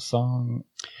 There was a song.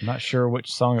 I'm not sure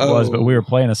which song it was, but we were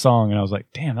playing a song, and I was like,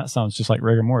 "Damn, that sounds just like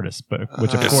Rigor Mortis." But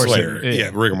which, of it's course, Slayer. it, Yeah,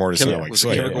 Rigor Mortis Chemi- sounded like was it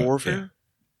Slayer. Chemical but, Warfare?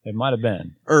 it might have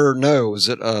been. Or no, was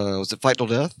it Fight Till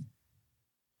Death?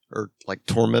 Or like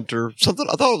Tormentor? Something.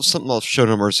 I thought it was something off Show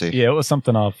No Mercy. Yeah, it was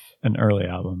something off an early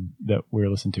album that we were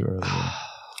listening to earlier. Yeah.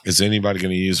 Is anybody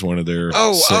going to use one of their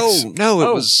Oh, six? no,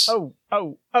 it was. Oh.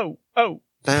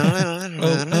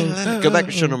 Go back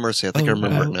to Show No Mercy. I think I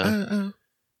remember it now.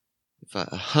 If I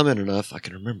hum it enough, I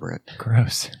can remember it.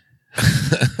 Gross.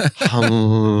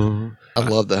 Hum. I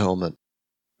love the helmet.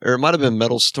 Or it might have been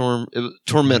Metal Storm. It was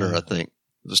Tormentor, I think.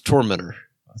 It was Tormentor.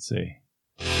 Let's see.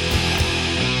 No,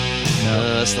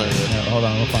 that's not it. No, hold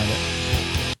on, we'll find it.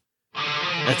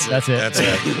 That's it. That's it. That's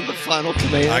it. The final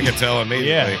command. I can tell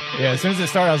immediately. Yeah. As soon as it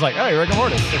started, I was like, "Oh, Rigor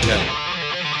Mortis." Yeah.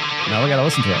 Now we gotta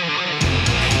listen to it.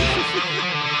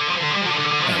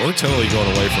 We're totally going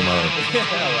away from our.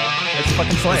 It's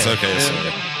fucking Slayer. It's okay. It's Yeah.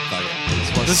 Slayer.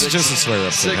 It's what, This six- is just a Slayer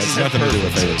episode. It six has is nothing to do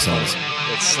with perfect. favorite songs.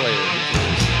 It's Slayer.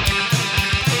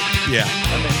 Yeah.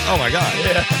 Oh my God.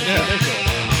 Yeah.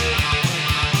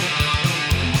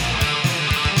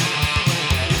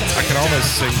 I can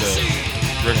almost sing the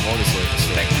Rigor Mortis lyrics.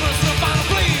 Take the mercy of final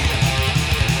plea.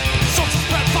 Social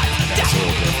spread fight to the It's death. a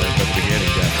little different, but the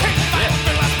beginning definitely. Hate the fight of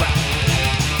their last breath.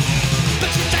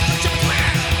 Let you take the chip of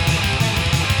command.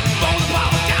 Born with the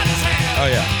power of God in his hand. Oh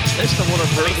yeah. Based on what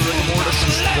I've heard of the Rigor Mortis,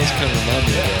 this does kind of remind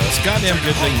me of that. It's a goddamn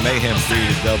good thing Mayhem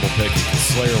created double picking because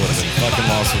Slayer would have been fucking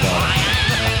lost without it.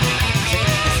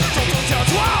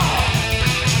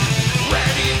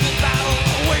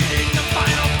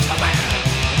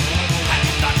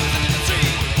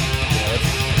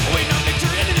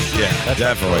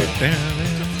 Definitely.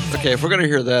 Okay, if we're gonna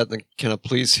hear that, then can I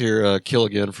please hear "Kill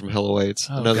Again" from Hell Awaits?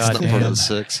 Oh, No, that's not part of goddamn. the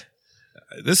 6.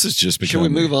 This is just Should we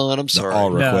becoming move on? I'm the sorry.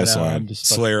 all request No, I'm line. just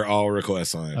fucking- Slayer all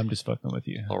request line. I'm just fucking with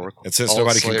you. All And since all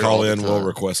nobody can Slayer call all the in, we'll time.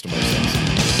 request them ourselves.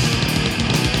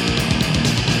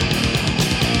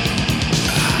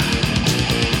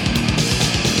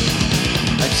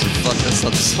 Actually, fuck, that's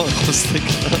not the song I was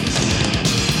thinking of. I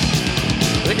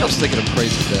think I was thinking of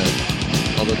Crazy Dead.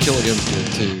 Although Kill Again's good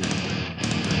too.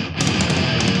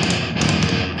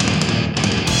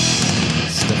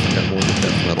 It's definitely got more of a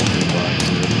death metal vibe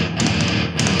to it.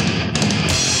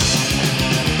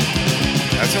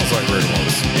 That sounds like Rick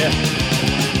Mortis.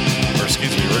 Yeah. Or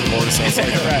excuse me, Rick Mortis sounds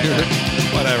like Right.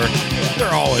 whatever.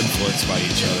 They're all influenced by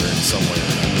each other in some way or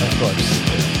another. Of course.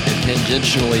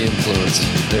 Tangentially influenced.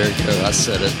 There you go. I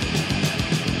said it.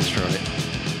 That's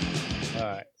right. All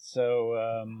right.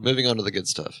 So, Moving on to the good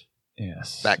stuff.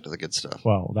 yes. Back to the good stuff.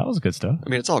 Well, that was good stuff. I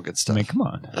mean, it's all good I stuff. mean, come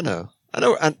on. I know.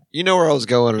 You know where I was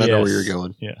going, and I know where Yes. you're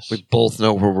going. Yes. We both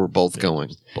know where we're both going.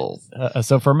 Both.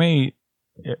 So for me,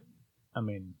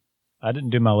 I didn't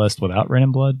do my list without Rain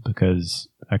and Blood because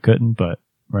I couldn't, but,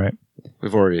 right.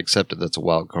 We've already accepted that's a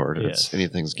wild card. And Yes. It's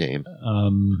anything's game.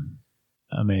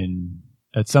 I mean,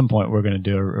 at some point we're going to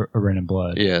do a Rain and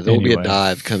Blood. Yeah, there will be a anyway.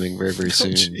 dive coming very, very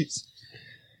soon. jeez.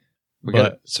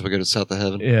 So we go to South of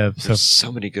Heaven. Yeah. There's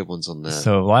so many good ones on that.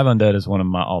 So Live Undead is one of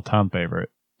my all-time favorite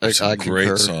I Some great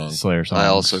concur. song. Slayer songs. I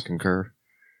also concur.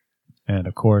 And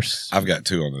of course, I've got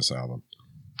 2 on this album.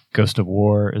 Ghost of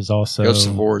War is also. Ghost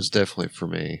of War is definitely for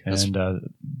me. That's- And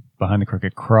Behind the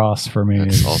Crooked Cross for me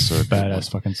That's is also a a good one. badass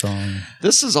fucking song.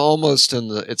 This is almost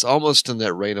it's almost in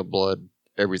that Rain of Blood.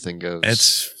 Everything goes.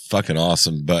 It's fucking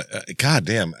awesome. But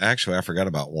goddamn, actually, I forgot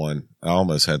about one. I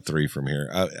almost had 3 from here.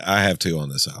 I have 2 on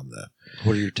this album though.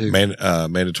 What are your two?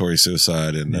 Mandatory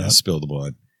Suicide and Yep. Spill the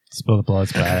Blood. Spill the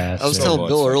Blood's badass. I was Spill telling the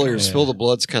Bill Blood's earlier, fucking- Spill the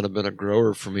Blood's kind of been a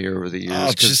grower for me over the years. Oh,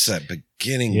 'cause- just that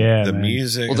beginning, Yeah, the man.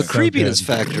 music. well, the so creepiness good.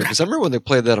 factor, because I remember when they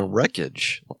played that on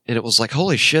Wreckage, and it was like,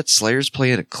 holy shit, Slayer's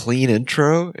playing a clean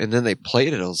intro, and then they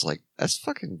played it. I was like, that's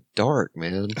fucking dark,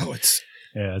 man. oh, it's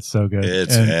Yeah, it's so good.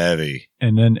 it's heavy.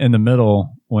 And then in the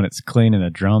middle, when it's clean and the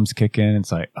drums kick in,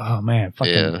 it's like, oh man,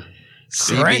 fucking Yeah.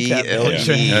 crank that CBLE.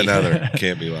 bitch. Yeah, another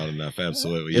can't be loud enough.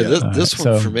 Absolutely. Yeah, Yeah. this one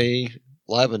so- for me,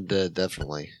 Live and Dead,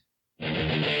 definitely. This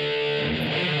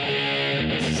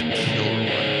is a killer one.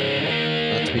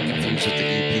 Not to be confused with the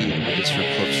EP that we just heard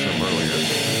clips from earlier.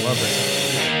 love this.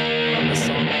 Love this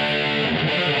song.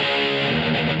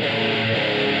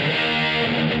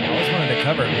 I always wanted to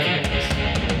cover it with you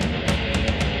guys.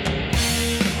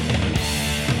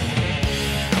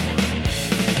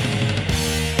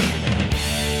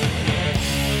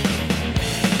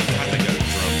 I think that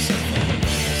drum sound.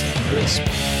 Crisp.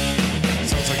 It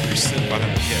sounds like you're sitting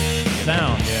behind a kid.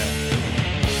 Sound, yeah.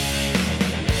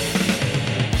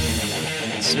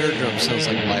 Snare drum sounds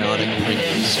like bionic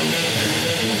Pringles.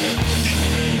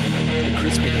 The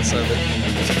crispiness of it.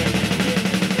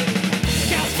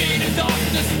 Cascading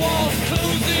darkness, walls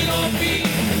closing on me.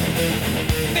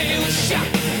 Nails shut,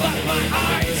 but my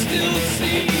eyes still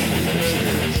see.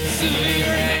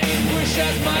 Severe anguish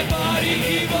as my body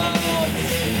evolves.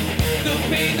 The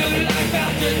pain of life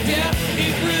after death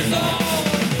is resolved.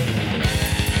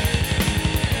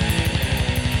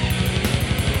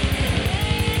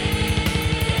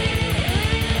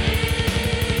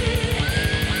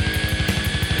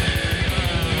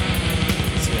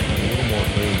 It's a little more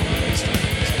boom on the bass drum.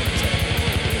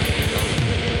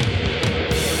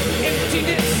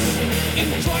 Emptiness in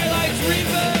twilight's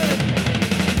rebirth.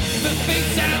 The faint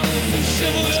sounds of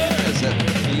chivalry. Has that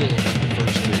feel of the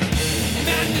first beat.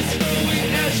 Madness growing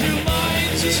as your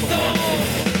mind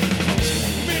dissolves.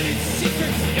 Many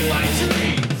secrets in my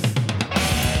dreams.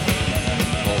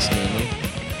 Paul Stanley.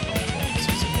 It's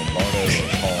a Lombardo or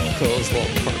Paul. Close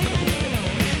little part.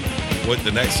 What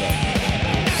the next song?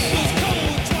 Those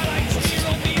cold twilights here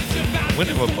on the edge of battle. When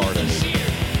did Lombardo leave?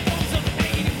 Walls of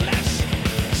pain and flesh.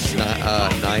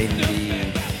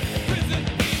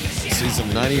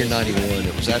 90 or 91.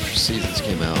 It was after Seasons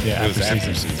came out. Yeah, It was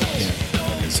after season. Seasons.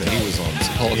 Yeah. Okay, so he was on.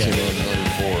 Paul Yeah. came out in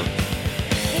 94.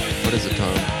 What is it,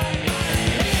 Tom?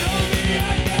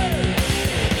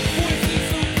 Voices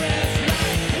suppressed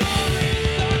like roaring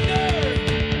thunder.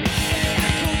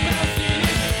 Echo bouncing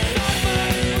inside my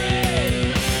brain.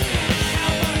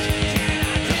 How much can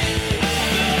I take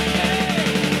of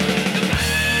the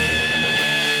pain?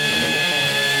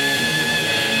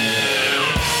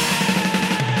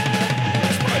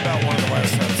 It's probably about one of the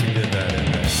last times he did that.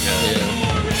 Isn't it? Yeah. Yeah.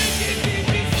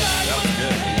 That was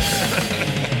good.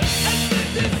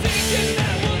 Decision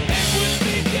that will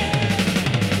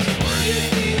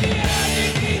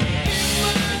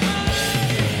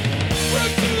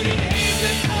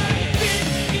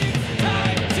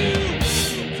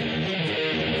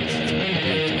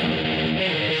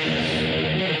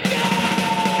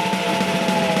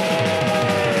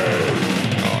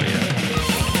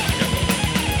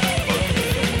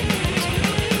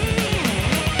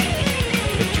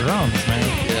drums, man.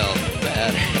 Yeah,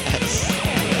 badass.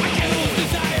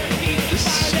 Just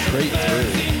straight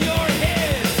through.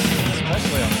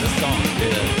 Especially on this song.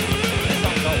 Yeah. This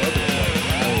song's all over the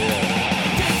place. Oh, yeah.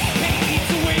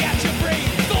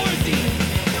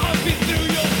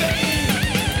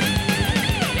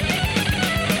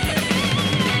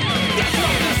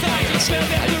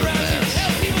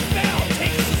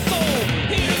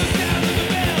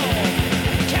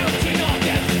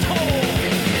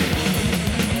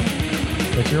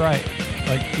 But you're right.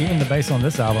 Like, even the bass on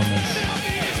this album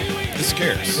is It's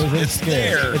scarce. it's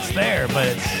there. It's there, but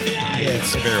it's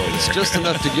It's barely It's there. just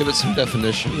enough to give it some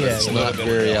definition, but Yeah, it's a not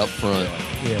very out front.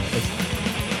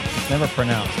 it's never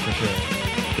pronounced for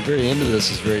sure. The very end of this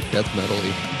is very death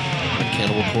metal-y. Like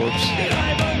Cannibal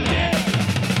Corpse.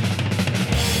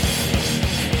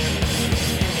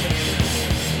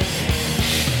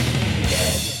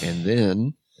 And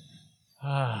then,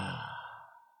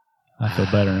 I feel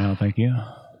better now, thank you.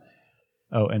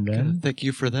 Oh, and then thank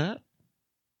you for that.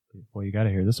 well, you got to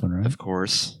hear this one, right? Of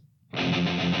course.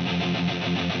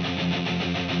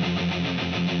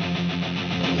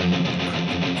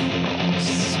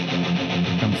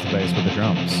 Here comes the bass with the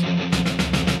drums.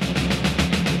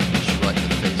 Just right in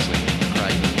the face, like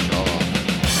cracking the jaw.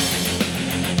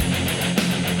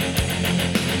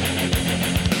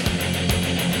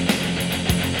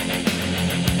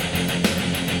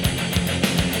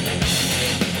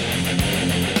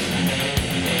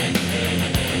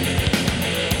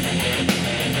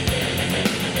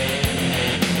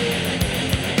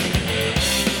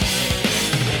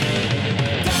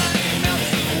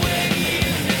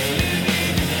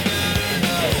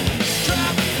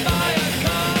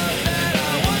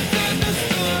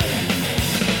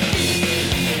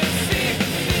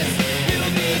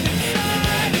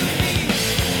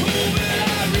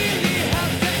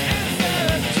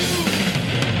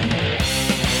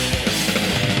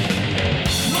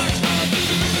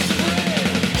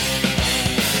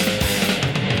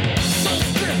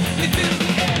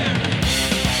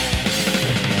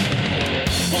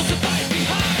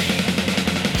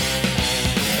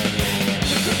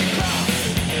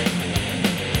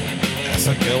 That's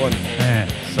a good one. Man,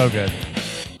 so good.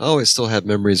 I always still have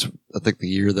memories. I think the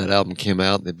year that album came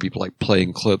out, they'd be like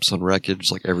playing clips on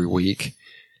Wreckage like every week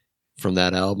from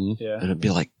that album. Yeah. And it'd be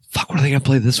like, fuck, what are they going to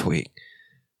play this week?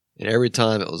 And every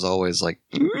time it was always like,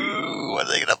 ooh, what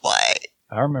are they going to play?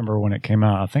 I remember when it came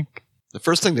out. I think, The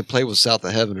first thing they played was South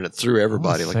of Heaven, and it threw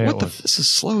everybody. I Like, wanna say what it the? was- This is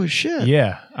slow as shit.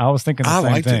 yeah, I was thinking the I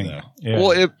same liked it, thing. though. Yeah.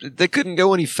 Well, they couldn't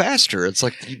go any faster. It's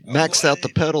like you maxed out the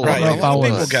pedal. Right. know A if lot I of was-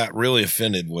 people got really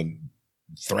offended when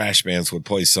thrash bands would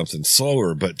play something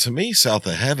slower, but to me, South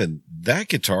of Heaven, that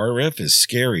guitar riff is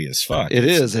scary as fuck. It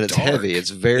is, and it's dark. heavy. It's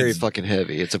very It's- fucking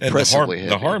heavy. It's And the, oppressively heavy.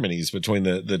 the harmonies between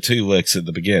the two licks at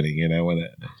the beginning, you know, when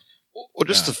it, Well,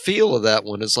 just the feel of that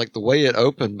one is like the way it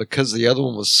opened because the other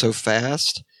one was so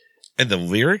fast. and the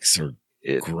lyrics are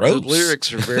The Gross.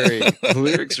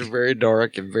 lyrics are very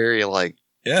dark and very like,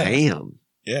 yeah, damn.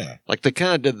 yeah. Like they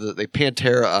kind of did they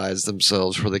Pantera-ized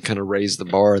themselves where they kind of raised the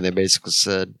bar and they basically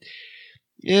said,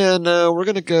 yeah, no, we're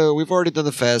going to go. We've already done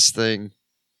the fast thing.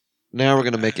 Now we're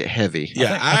going to make it heavy.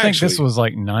 Yeah, I think actually, this was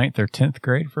like 9th or 10th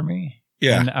grade for me.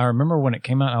 yeah. And I remember when it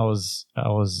came out,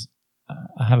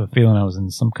 I have a feeling I was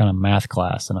in some kind of math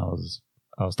class, and I was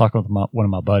talking with one of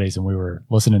my buddies, and we were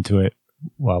listening to it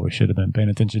while we should have been paying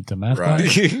attention to math Right.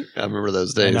 class. I remember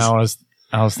those days. And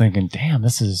I was thinking, damn,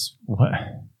 this is what?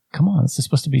 Come on, this is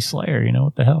supposed to be Slayer. You know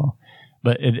what the hell?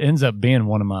 But it ends up being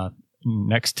one of my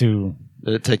next to.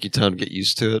 Did it take you time to get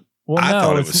used to it? Well, I no,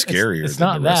 thought it it's- was it's- scarier It's than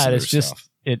not the rest that. of It's their just stuff.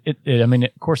 it. I mean,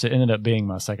 of course, it ended up being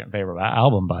my second favorite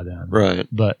album by then. Right.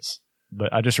 But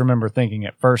I just remember thinking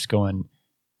at first, going,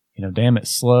 you know, damn, it's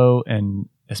slow, and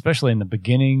especially in the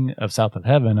beginning of South of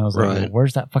Heaven, I was like, Right. well,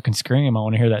 where's that fucking scream? I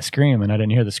want to hear that scream, and I didn't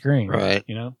hear the scream. Right.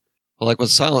 You know. Well, like when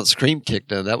Silent Scream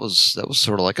kicked in, that was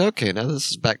sort of like, okay, now this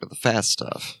is back to the fast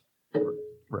stuff.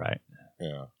 Right.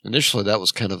 Yeah. Initially, that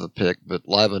was kind of a pick, but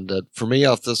Live Undead, for me,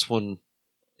 off this one,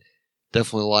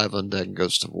 definitely Live Undead and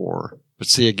Ghost of War. But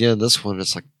see, again, this one,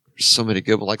 it's like, there's so many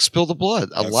good ones. Like Spill the Blood.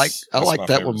 I That's like my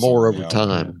that one favorite more song over on the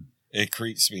time. album. It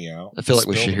creeps me out. I feel like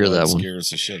we Spill should the hear Blood that one. Scares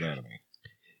the shit out of me.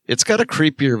 It's got a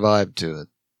creepier vibe to it.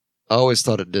 I always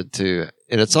thought it did too.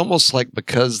 And it's almost like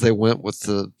because they went with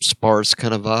the sparse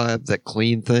kind of vibe, that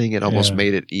clean thing, it almost Yeah.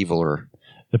 made it eviler.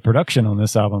 The production on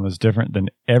this album is different than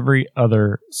every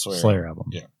other Slayer. Slayer album.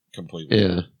 Yeah. Completely.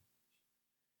 Yeah.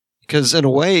 Because in a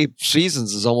way,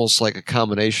 Seasons is almost like a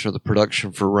combination of the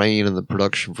production for Rain and the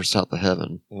production for South of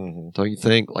Heaven. Mm-hmm. Don't you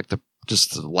think? Like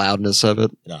just the loudness of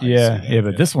it. Yeah,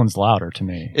 but this one's louder to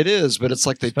me. It is, but it's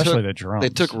like they Especially took the drums. they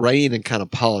took Rain and kind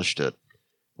of polished it.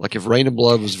 Like if Rain and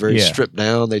Blood was very Yeah. stripped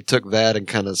down, they took that and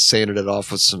kind of sanded it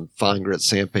off with some fine grit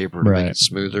sandpaper to Right. make it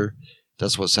smoother.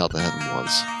 That's what South of Heaven was.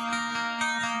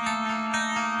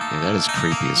 Yeah, that is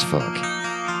creepy as fuck.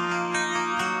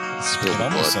 Spilled It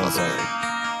blood, almost by sounds the like way.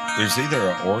 there's either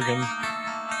an organ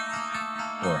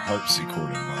or a harpsichord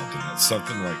involved in it.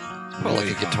 Something like Probably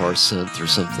really like a guitar synth or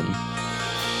something.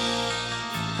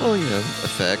 Oh, yeah,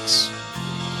 effects.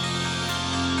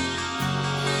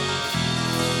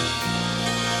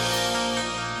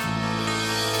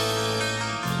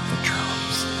 The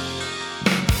drums.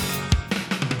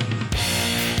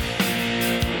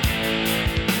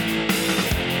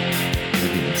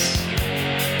 Heaviness.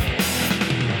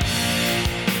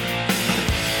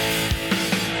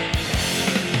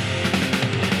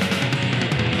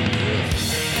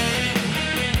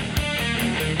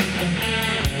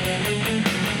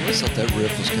 I always thought that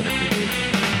riff was kind of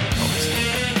creepy.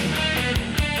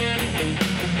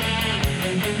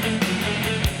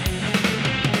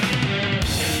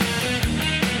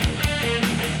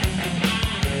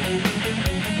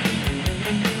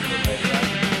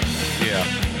 Yeah.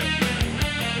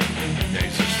 Yeah,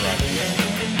 he's just right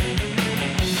there.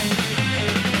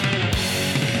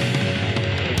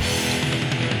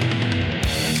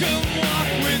 Come walk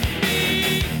with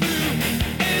me through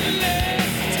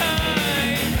endless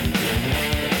time.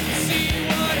 See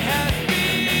what has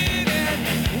been and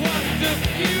what the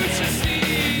future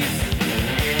sees.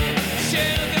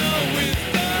 Share the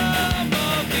wisdom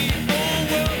of the old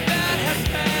world that has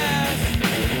passed.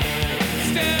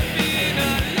 Step in a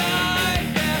life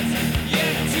that's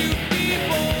yet to be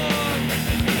born.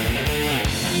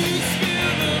 You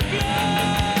spill the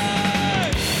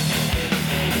blood.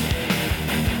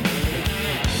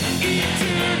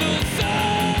 Eternal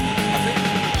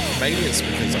soul. Maybe it's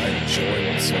because I enjoy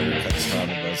when Slayer cuts time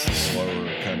and does the slower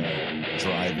kind of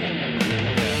driving. I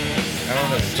don't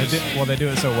know. It's just, They do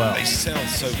it so well. they sound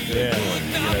so good. Yeah. doing it,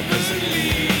 you know, 'cause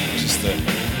just the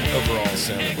overall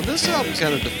sound. Well, this album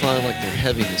kind of defined like their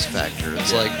heaviness factor.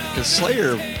 It's like, because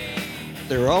Slayer,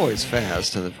 they were always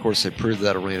fast, and of course they proved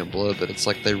that in Rain and Blood, but it's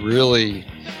like they really,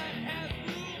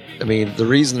 I mean, the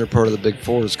reason they're part of the Big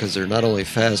Four is because they're not only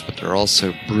fast, but they're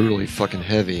also brutally fucking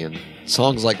heavy, and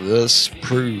songs like this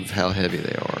prove how heavy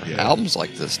they are. Yeah. Albums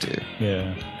like this do,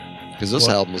 Yeah. because this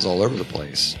Well- album is all over the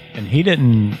place. And he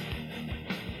didn't.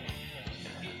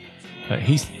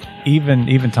 He's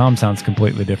even Tom sounds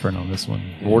completely different on this one.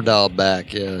 More dialed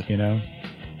back, yeah. You know.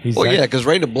 He's Well, like- yeah, because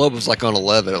Rain and Blood was like on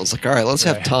 11. It was like, all right, let's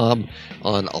have Right. Tom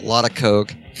on a lot of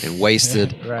coke and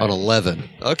wasted Right. on 11.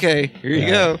 Okay, here you Right.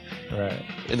 go. Right.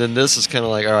 And then this is kind of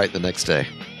like, all right, the next day.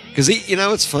 Because, you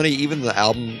know, it's funny, even the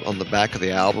album, on the back of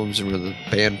the albums and with the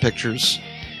band pictures,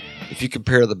 if you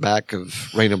compare the back of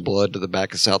Rain and Blood to the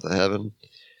back of South of Heaven,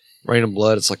 Rain and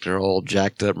Blood, it's like they're all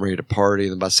jacked up and ready to party.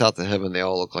 And then by South of Heaven, they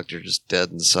all look like they're just dead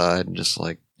inside and just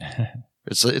like,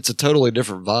 it's a totally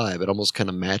different vibe. It almost kind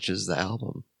of matches the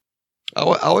album. I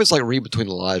always like Read Between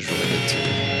the Lies really good too.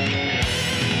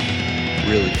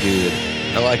 Really good.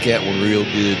 I like that one real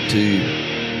good too.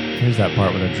 Here's that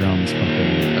part with the drums pumping.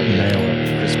 Oh, yeah. Nail it.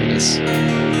 Crispiness.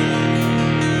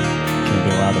 Can't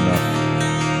be loud enough.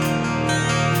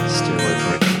 Steroid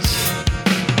breakers.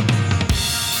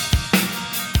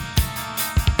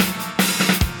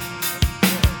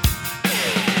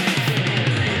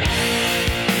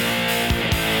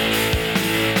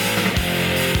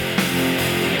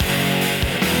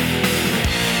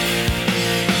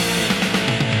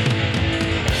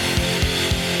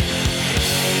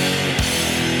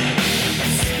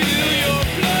 Spill your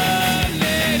blood,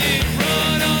 let it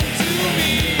run onto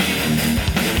me.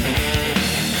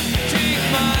 Take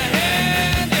my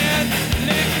hand and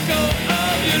let go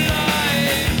of your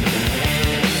life.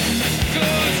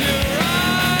 Close your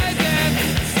eyes and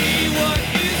see what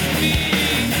is me.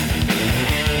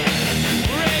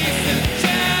 Raise the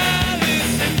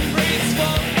chalice, embrace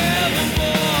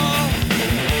forevermore.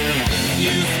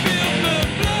 You spill the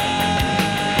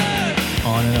blood.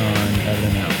 On and on, better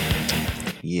than out.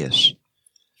 Yes.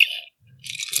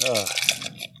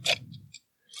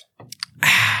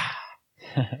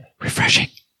 Refreshing.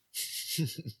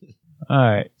 All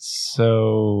right.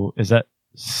 So is that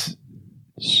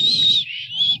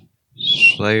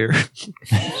Slayer.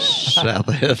 South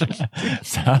of Heaven.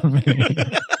 so how many?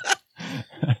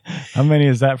 How many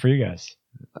is that for you guys?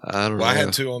 I don't Well, I know.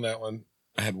 had 2 on that one.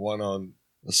 I had 1 on.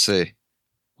 Let's see.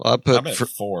 Well, I'm at for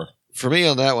 4. me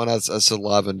on that one, I said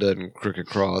Live and Dead and Crooked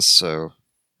Cross, so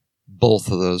both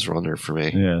of those were on there for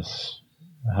me. Yes.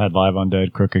 I had Live on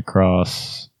Dead, Crooked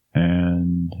Cross,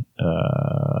 and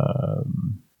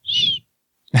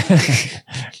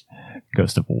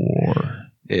Ghost of War.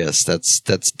 Yes, that's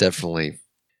definitely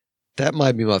That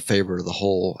might be my favorite of the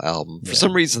whole album. For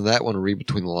some reason, that one and Read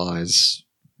Between the Lines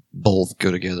both go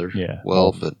together. Yeah.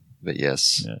 Well, but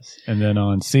yes. Yes. And then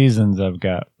on Seasons, I've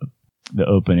got the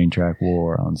opening track,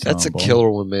 War Ensemble. That's a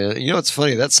killer one, man. You know, it's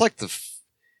funny. That's like it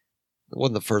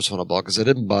wasn't the first one I bought because I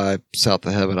didn't buy South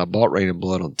of Heaven. I bought Rain and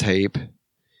Blood on tape.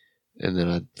 And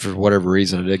then for whatever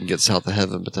reason, I didn't get South of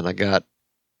Heaven, but then I got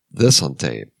this on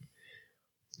tape.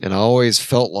 And I always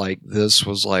felt like this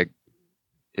was like,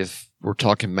 if we're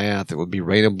talking math, it would be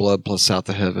Rain and Blood plus South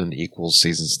of Heaven equals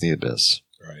Seasons in the Abyss.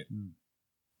 Right.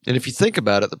 And if you think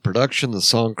about it, the production, the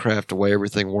songcraft, the way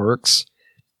everything works.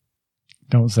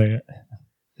 Don't say it.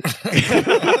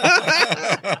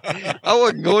 I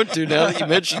wasn't going to now that you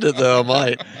mentioned it, though. I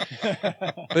might.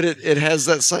 But it has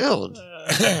that sound.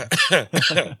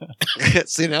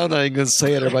 See, now I'm not even going to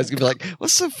say it. Everybody's going to be like,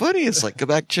 what's so funny? It's like, go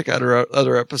back, check out our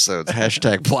other episodes.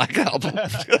 # Black Album.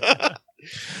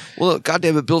 Well,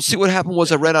 goddamn it, Bill. See, what happened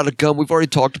was I ran out of gum. We've already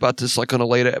talked about this like on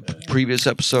a previous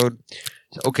episode.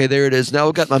 Okay, there it is. Now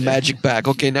I've got my magic back.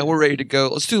 Okay, now we're ready to go.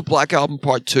 Let's do the Black Album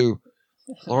Part 2.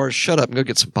 Laura, shut up and go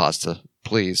get some pasta,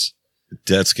 please.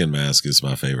 Dead Skin Mask is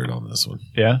my favorite on this one.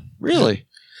 Yeah. Really?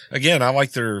 Again, I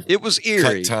like their It was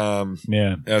eerie. cut time.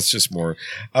 Yeah. That's just more.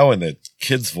 Oh, and the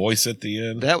kid's voice at the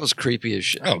end. That was creepy as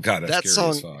shit. Oh, God, that's that scary song.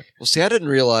 as fuck. Well, see, I didn't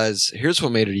realize. Here's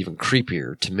what made it even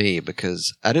creepier to me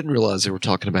because I didn't realize they were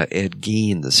talking about Ed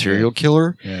Gein, the serial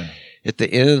killer. Yeah. At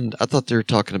the end, I thought they were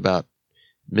talking about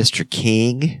Mr.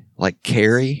 King, like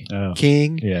Carrie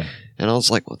King. Yeah. And I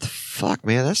was like, what the fuck,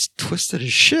 man? That's twisted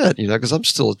as shit, because I'm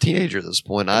still a teenager at this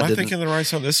point. Am I thinking the right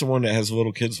song? This is the one that has a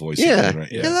little kid's voice. Yeah.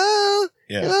 Right? Yeah. Hello.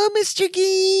 Yeah. Hello, Mr.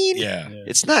 Gein. Yeah.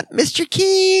 It's not Mr.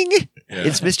 King. Yeah.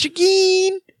 It's Mr.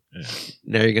 Gein. Yeah.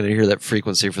 Now you're going to hear that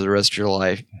frequency for the rest of your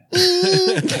life.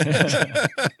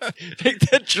 Make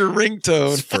that your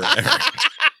ringtone. Forever.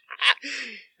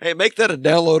 Hey, make that a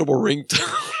downloadable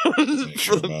ringtone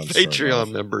Sure, for the mine's starting Patreon off.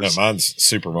 members. No, mine's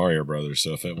Super Mario Brothers,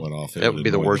 so if it went off, That would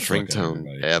be the annoy worst fuck out of ringtone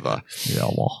everybody. ever. Yeah.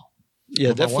 Well, Yeah, Well,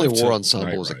 my definitely wife War took Ensemble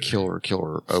Knight was a Rider.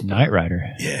 killer opener. Knight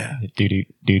Rider. Yeah. Doo doo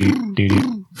doo doo doo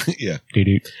doo Yeah. doo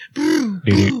doo doo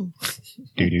doo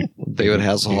doo doo. David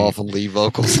Hasselhoff and lead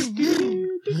vocals.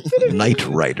 Knight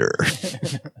Rider.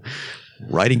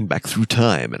 Riding back through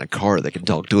time in a car that can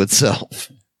talk to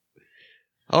itself.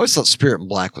 I always thought Spirit in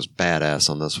Black was badass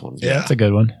on this one. Yeah. That's a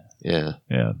good one. Yeah.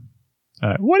 Yeah. All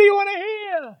right. What do you want to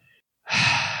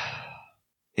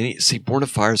hear? And see, Born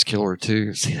of Fire's killer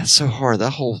too. See, that's so hard.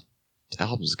 That whole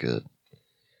album's good.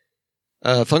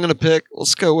 If I'm going to pick,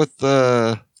 let's go with,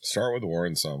 Start with the War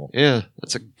Ensemble. yeah,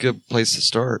 that's a good place to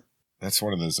start. That's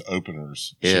one of those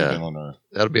openers. Yeah. Should've been on our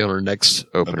That'll be on our next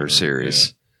opener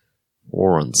series.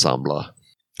 War Ensemble. Oh,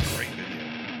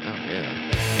 yeah.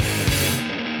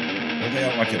 Were they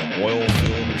out like in an oil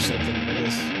field or something for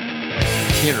this?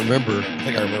 Can't remember. I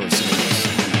think I remember seeing this.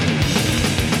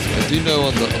 I do know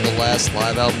on the last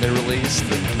live album they released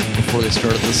that before they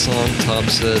started this song, Tom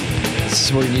said, "This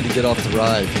is where you need to get off the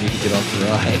ride. You need to get off the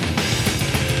ride."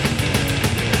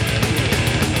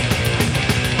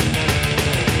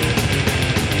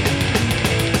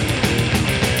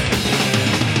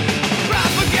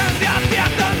 Propaganda,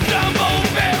 death, ensemble,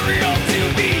 burial to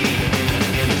be.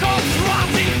 Corpse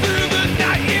rotting through the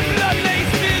night in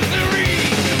blood-laced misery.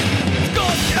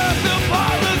 Scorched earth, the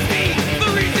policy, the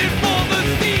reason for the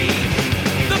steam.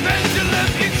 The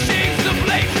pendulum exchange, the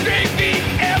blade scraping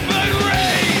ever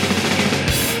rain.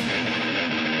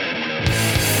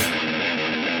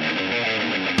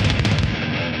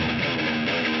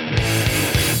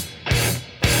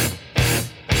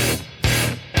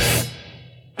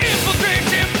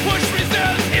 Infiltration, push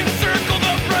reserves, encircle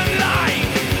the front line.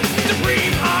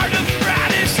 Supreme art of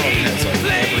strategy,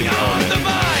 playing on the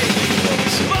mind.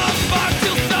 Bombard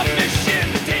till submission,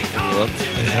 take hold to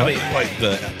the I mean, like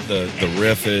the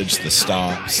riffage, the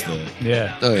stops, the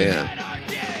Yeah. Oh, yeah.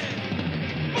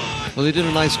 Well, they did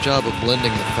a nice job of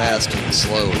blending the fast and the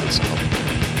slow in this album.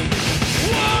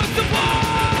 What's the war?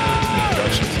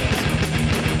 production sounds.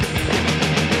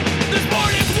 This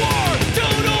morning is war,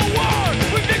 total war.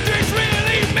 When victories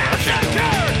really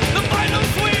massacre. The final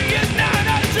swing is not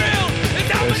a drill.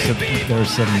 It's how many people There's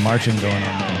some marching going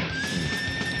on there.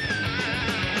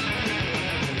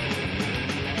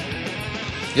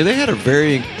 Yeah, they had a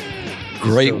very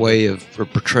great way of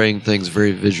portraying things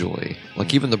very visually.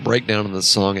 Like even the breakdown in the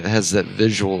song, it has that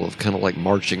visual of kind of like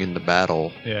marching into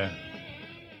battle, Yeah.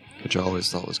 which I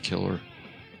always thought was killer.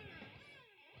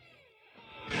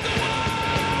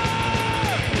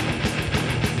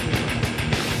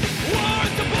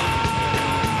 What's the war?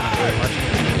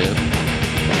 Yeah.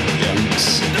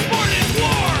 Weeks. This morning is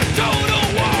war, total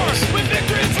war. When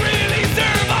victories really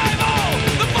survival.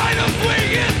 The final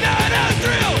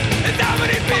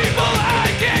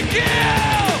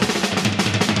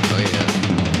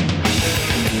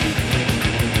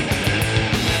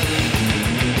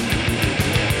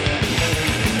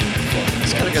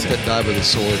got that Die by the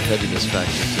Sword heaviness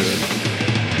factor to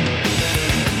it.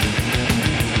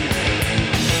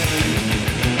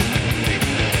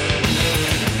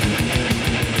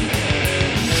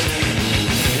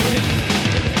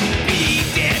 Be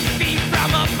dead feet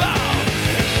from above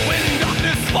when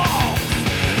darkness falls.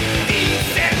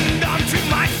 Descend onto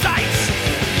my sights,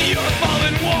 your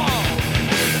fallen wall.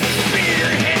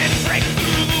 Spearhead break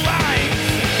through the lines,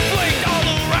 flanked all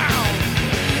around.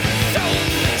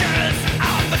 Soldiers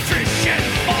of attrition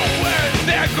forward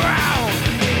their ground.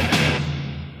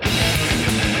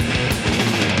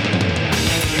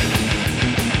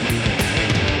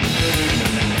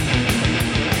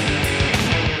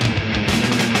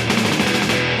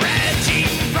 Raging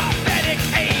prophetic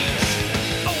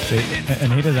age. See,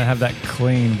 and he doesn't have that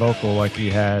clean vocal like he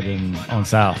had on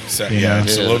South. So, you yeah, know?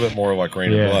 it's a little bit more like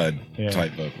Rain Yeah. of Blood Yeah.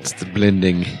 type vocal. It's the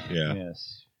blending. Yeah.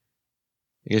 Yes.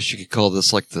 I guess you could call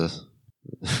this like the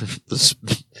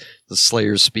the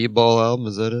Slayer Speedball album.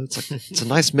 Is that it? It's a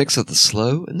nice mix of the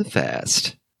slow and the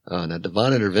fast. Now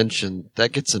Divine Intervention,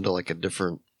 that gets into like a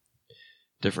different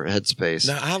headspace.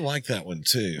 No, I like that one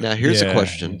too. Now here's a Yeah.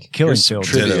 question. Killing Here's some Fields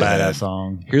is a trivia. badass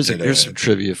song. Here's Ditto. some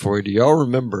trivia for you. Do y'all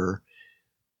remember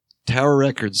Tower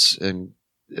Records in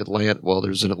Atlanta? Well,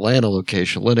 there's an Atlanta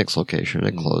location, Lennox location,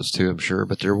 it closed too, I'm sure,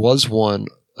 but there was one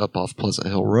up off Pleasant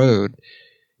Hill Road,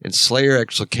 and Slayer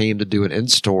actually came to do an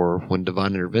in-store when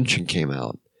Divine Intervention came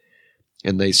out,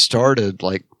 and they started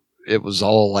like it was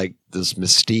all like this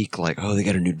mystique, like, oh, they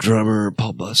got a new drummer,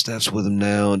 Paul Bustaf's with them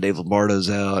now, and Dave Lombardo's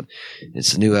out.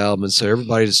 It's a new album, and so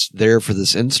everybody's there for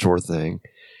this in-store thing.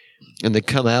 And they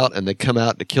come out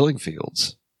to Killing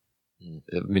Fields.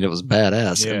 I mean, it was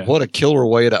badass. Yeah. And what a killer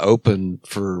way to open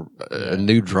for a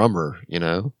new drummer, you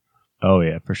know? Oh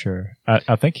yeah, for sure.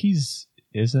 I think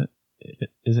isn't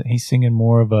he singing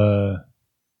more of a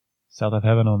South of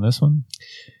Heaven on this one?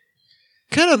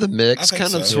 Kind of the I mix, think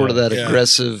kind of so. sort of that Yeah.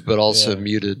 aggressive, but also Yeah.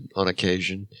 muted on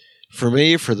occasion. For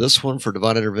me, for this one, for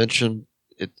Divine Intervention,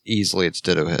 it's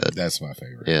Ditto Head. That's my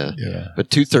favorite. Yeah. Yeah. But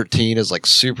 213 is like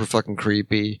super fucking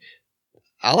creepy.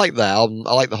 I like the album.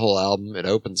 I like the whole album. It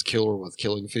opens killer with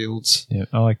Killing Fields. Yeah,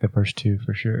 I like the first two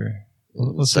for sure.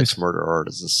 Let's Sex do, Murder Art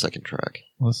is the second track.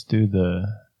 let's do the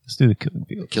Killing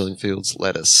Fields. Killing Fields,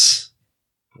 Lettuce.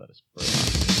 Let us break.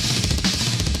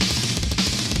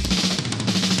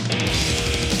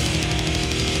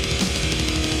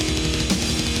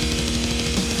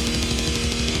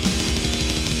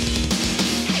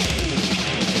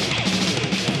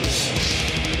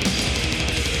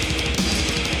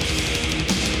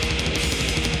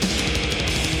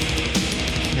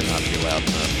 Cannot be loud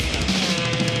enough.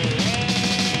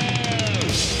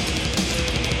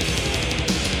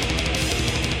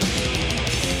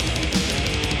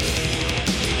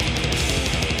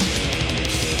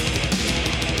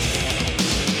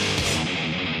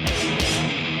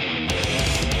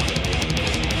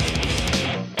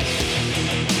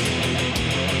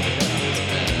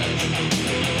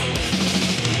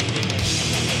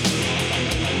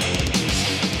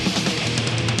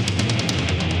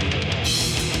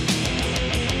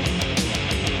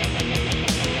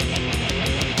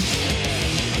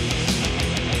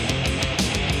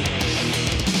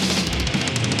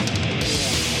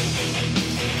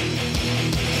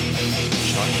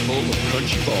 Chock full of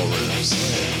crunchy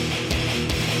ballrooms.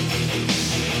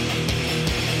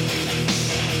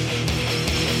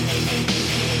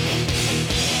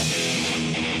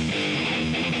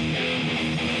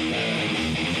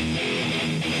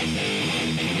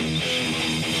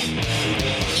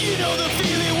 You know the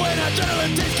feeling when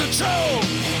adrenaline takes control.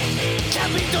 Can't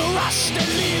beat the rush that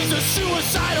leaves a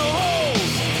suicidal hole.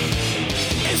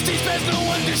 Instinct spares no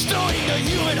one destroying the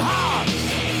human heart.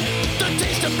 The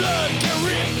taste of blood can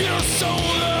rip your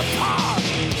soul apart.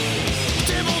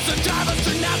 Devils and divers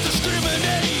do not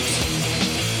discriminate.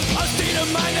 A state of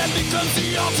mind that becomes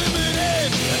the ultimate end.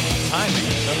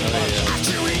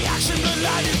 Action, reaction, the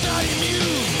line is not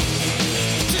immune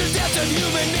to the depths of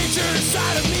human nature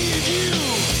inside of me and you.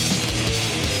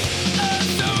 A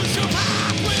social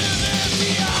pact with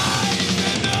empty eyes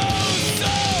and no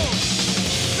soul.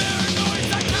 Paranoid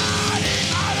psychotic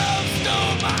out of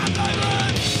stone, my blood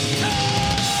runs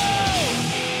cold.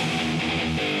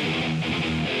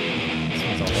 This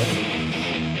one's all over.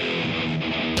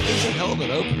 It's a hell of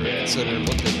an opener considering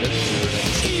what they've been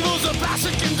through. Evil's a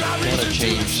passion can drive Kind reason of to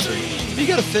changed. extreme. You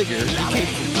got to figure he came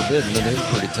from Forbidden, and they were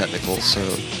pretty technical, so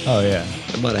Oh yeah.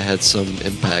 it might have had some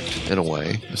impact in a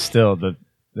way. But still,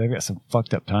 they've got some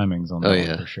fucked up timings on that Oh, one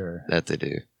yeah. for sure. That they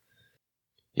do.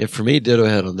 Yeah, for me, Ditto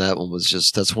Head on that one was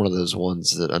just that's one of those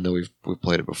ones that I know we've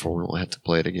played it before. We don't have to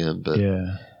play it again, but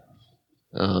Yeah.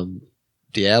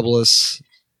 Diabolus,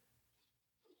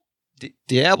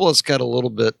 Diabolus got a little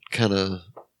bit kind of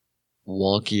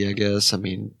wonky, I guess. I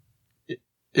mean,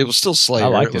 it was still Slayer. I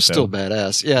liked it was it, still though.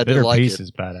 badass. Yeah, I did Bitter like Peace it.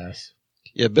 is badass.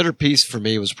 Yeah, Bitter Peace for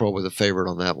me was probably the favorite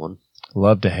on that one.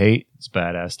 Love to Hate is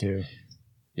badass too.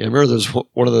 Yeah, I remember there's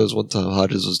one of those one time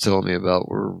Hodges was telling me about.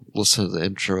 We're listening to the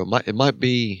intro. It might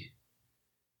be,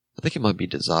 I think it might be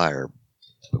Desire.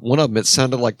 But one of them, it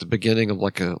sounded like the beginning of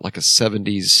like a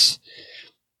 70s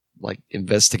like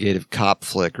investigative cop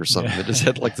flick or something. Yeah. It just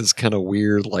had like this kind of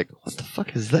weird, like, what the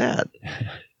fuck is that?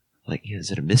 Like, is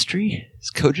it a mystery?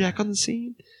 Is Kojak on the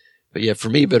scene? But yeah, for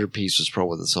me, Bitter Peace was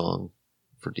probably the song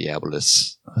for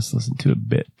Diabolus. Let's listen to a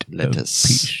bit Let of us.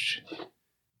 Peace.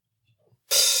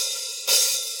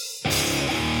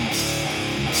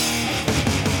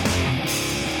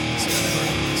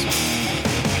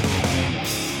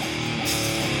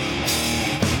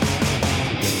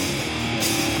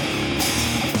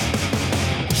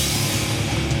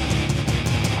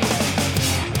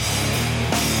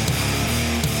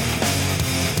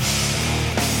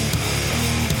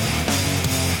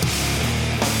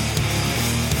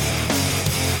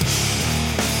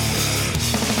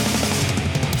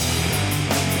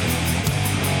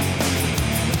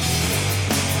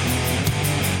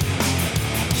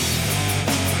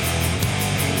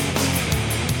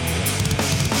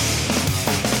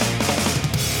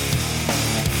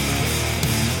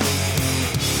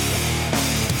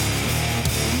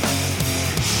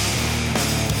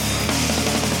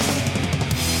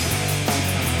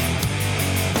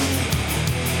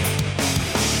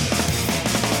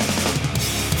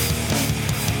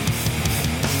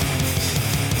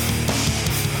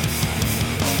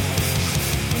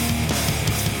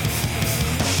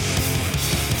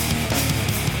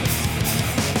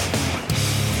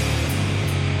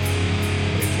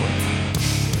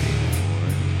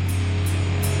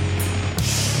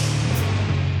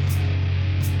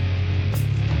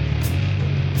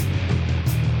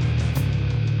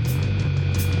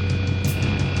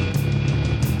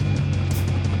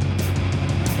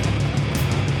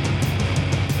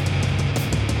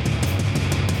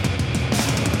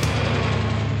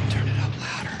 Turn it up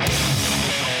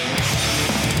louder.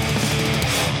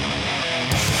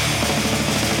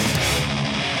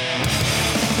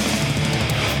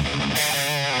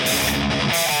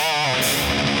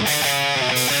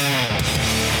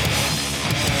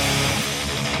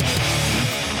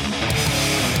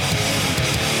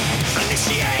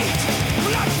 Initiate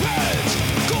blood purge,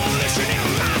 coalition and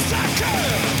massacre.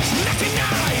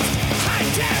 Mechanized, high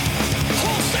tech,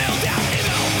 wholesale down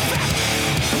evil theft.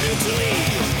 Mutually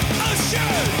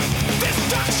assured,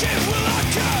 destruction will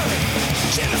occur.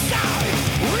 Genocide,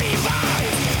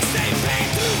 revive, same pain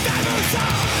through diverse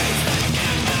eyes.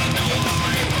 Get stop the war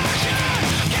repression.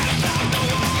 Get stop the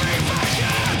war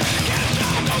repression. Get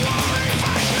stop the war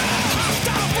repression.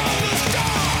 Hostile from the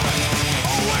start.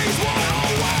 Always one,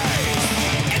 always.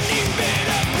 Ending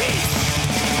bitter peace.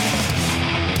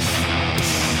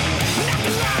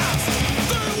 Nothing lasts.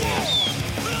 Third war.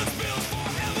 Blood spills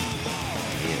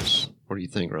forevermore. Yes. What do you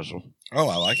think, Russell? Oh,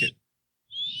 I like it.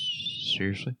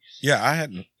 Seriously? Yeah, I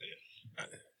hadn't.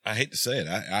 I hate to say it.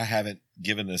 I haven't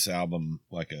given this album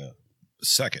like a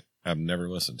second. I've never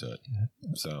listened to it.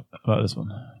 So How about this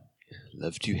one?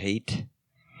 Love to Hate.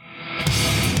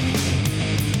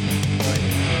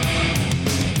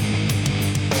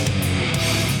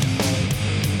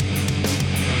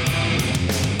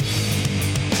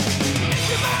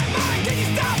 Into my mind, can you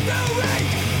stop the rain?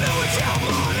 No one shall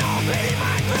mourn or pity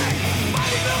my pain.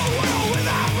 Fighting the world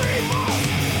without remorse.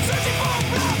 Searching for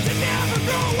blood to never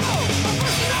grow old. A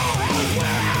personal hell is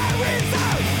where I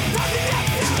reside. Running up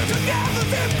down to never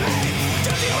be paid.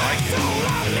 Judging my soul,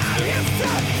 I'm not his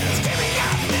son. Screaming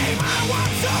out name, I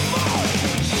want some more.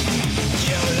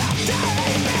 You love to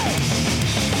hate me,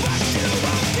 but you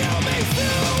won't kill me.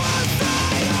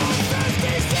 Suicidal,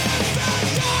 thirsty citizen,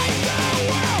 join the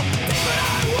world. Think what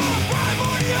I want,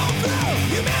 primordial thrill.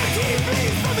 Humanity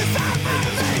bleeds from inside my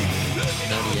veins.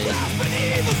 Losing all grasp an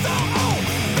evil so old.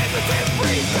 Business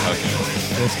breeze,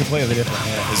 It's completely different.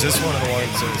 Yeah. is this one of the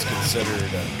ones that was considered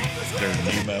their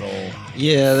new metal?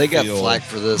 Yeah, they got Feel- flack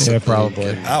for this. Yeah, I think, probably.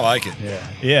 and- I like it.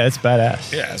 Yeah, it's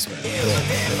badass. Yeah, it's bad.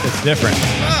 It's different.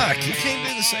 Fuck, you can't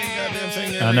do the same goddamn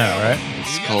thing. I know, right?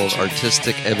 It's called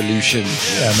Artistic Evolution.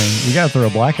 Yeah, I mean, you got to throw a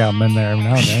Black Album in there every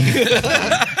now and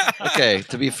then. Okay,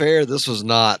 to be fair, this was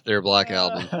not their Black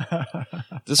Album.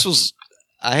 This was,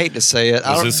 I hate to say it.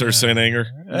 I Is don't, this their Saint Anger?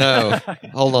 no,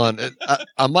 hold on.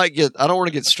 I might get, I don't want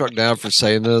to get struck down for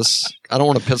saying this. I don't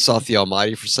want to piss off the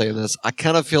Almighty for saying this. I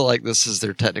kind of feel like this is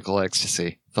their Technical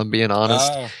Ecstasy, if I'm being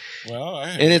honest. Well,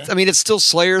 And it's, I mean, it's still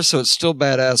Slayer, so it's still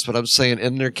badass, but I'm saying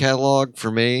in their catalog,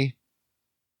 for me,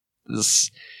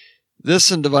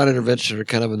 this and Divine Intervention are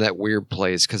kind of in that weird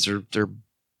place because they're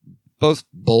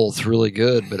both really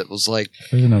good, but it was like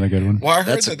There's another good one. Well, I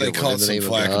heard That's a that they good one, in caught the some name of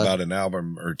flack God. about an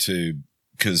album or two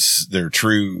because their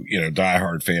true,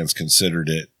 diehard fans considered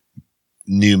it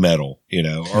new metal,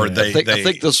 or Yeah. they. I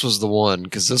think this was the one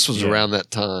because this was Yeah. around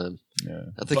that time. Yeah.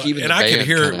 I think But- even and the I could band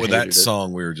hear it kinda with that hated it.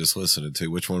 song we were just listening to.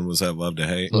 Which one was that? Love to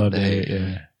Hate. Love Love to to Hate. Hate,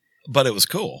 yeah. But it was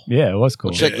cool. Yeah, it was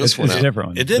cool. Well, check this It's one a out. different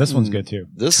one. It This one's didn't- good too.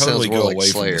 This Totally sounds more go like away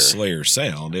from Slayer. the Slayer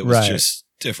sound. It was Right. just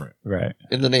different. Right.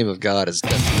 In the Name of God is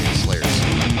definitely Slayer.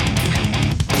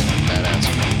 Badass.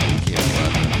 Can't lie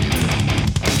about it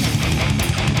either.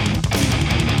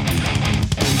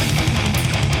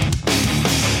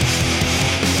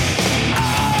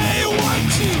 I want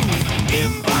to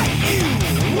invite you,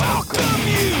 welcome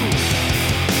you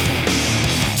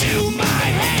to my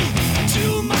hate, to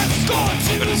my scorn,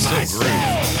 to But it's my so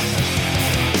groovy.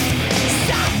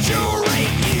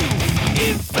 saturate you,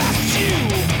 infect you,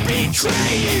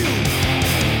 betray you,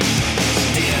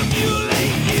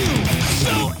 stimulate you,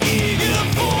 so eager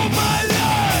for my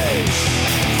life,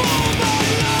 for my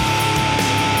life,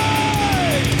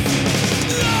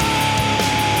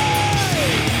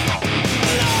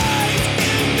 life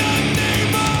in the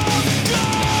name of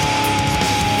God.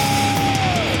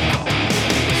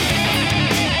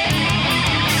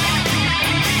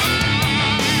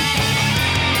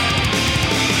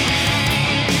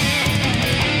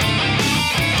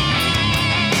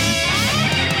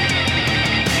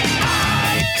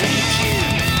 I take you,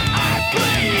 I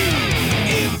play you,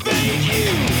 invade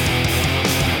you,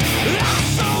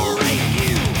 lacerate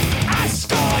you, I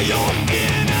scar your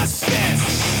innocence,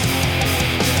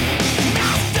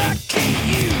 masticate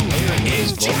you,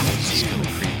 ingest you,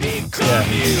 become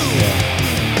you.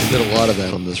 Yeah. They did a lot of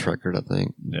that on this record, I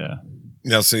think. Yeah.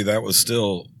 Now, see, that was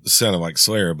still sounded like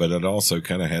Slayer, but it also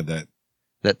kind of had that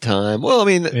That time. Well, I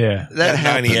mean, Yeah. that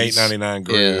happens. 98, 99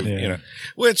 groove, Yeah.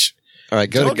 which, All right,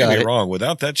 go don't to get me God. wrong,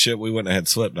 without that shit, we wouldn't have had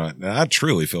Slipknot. Now, I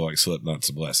truly feel like Slipknot's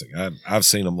a blessing. I've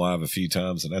seen them live a few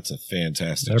times, and that's a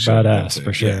fantastic They're show. badass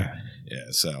for sure.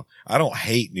 Yeah, so I don't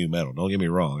hate new metal. Don't get me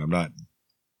wrong. I'm not,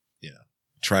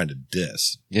 trying to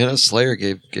diss. Slayer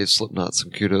gave Slipknot some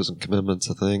kudos and commitments,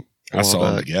 I think. a I while saw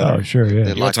them back. together. Oh, sure. Yeah. They You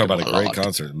want liked to talk them about a a great lot.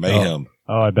 concert? Mayhem.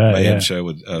 Oh, I bet. Mayhem Yeah. show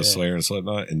with Yeah. Slayer and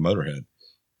Slipknot and Motorhead.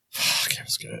 Fuck, it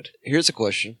was good. Here's a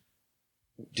question.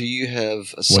 Do you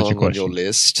have a your song on question? your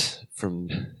list from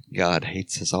God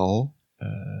Hates Us All?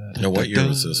 Now, what year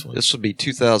was this one? This would be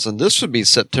 2000. This would be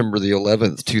September the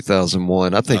 11th,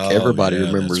 2001. I think Oh, everybody yeah,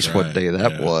 remembers that's what right. day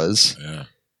that Yeah. was. Yeah.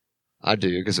 I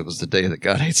do, because it was the day that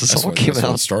God Hates Us That's All when, came that's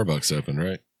when out. Starbucks opened,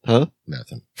 right? Huh?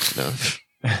 Nothing. No.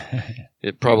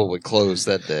 It probably closed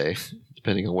that day,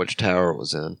 depending on which tower it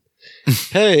was in.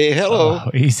 Hey, hello.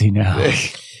 Oh, easy now.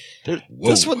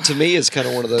 This one to me is kind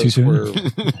of one of Too those soon? where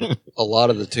a lot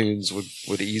of the tunes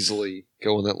would easily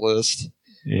go on that list.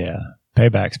 Yeah.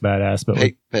 Payback's badass, but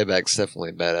Payback's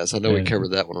definitely badass. I know we Yeah. covered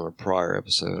that one on a prior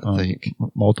episode, I with think.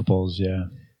 multiples, yeah.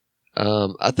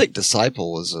 I think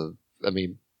Disciple is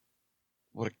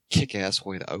what a kick-ass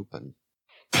way to open.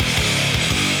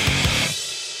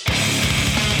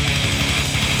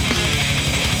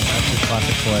 That's a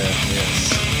classic Slayer.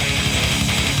 Yes.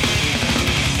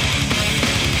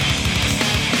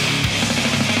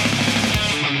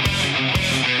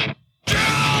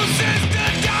 Girl, since the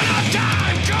dawn of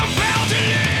time, compelled to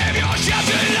live your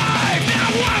sheltered life.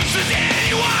 Not once has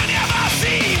anyone ever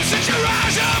seen such a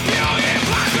rise of pure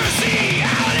hypocrisy.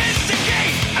 I'll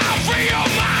instigate, I'll free your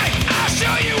mind. I'll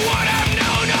show you what I've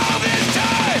known all this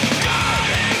time. God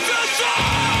hates us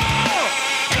all.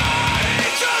 God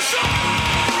hates us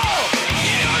all.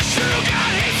 You know it's true,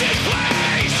 God hates this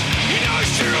place. You know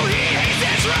it's true, He hates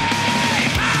this rape.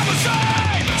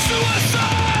 Homicide,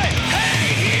 suicide,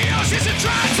 hate heals. It's a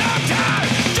try sometime.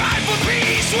 Strive for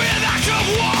peace with acts of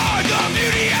war. The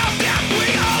beauty of death we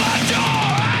all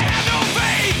adore. I have no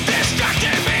faith,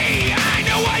 distracted me. I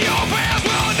know why your prayers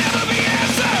will never be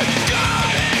answered. God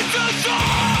hates us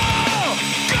all.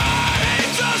 God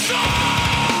hates us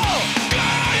all.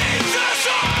 God hates us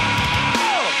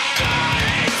all. God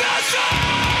hates us all.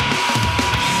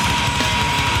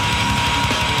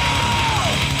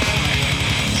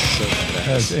 So badass.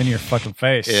 That's in your fucking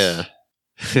face. Yeah.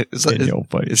 Is In your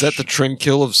face. is that the trim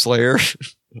kill of Slayer?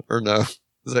 Or no?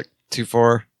 Is that too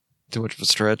far? Too much of a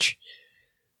stretch?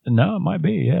 No, it might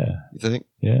be, yeah. You think?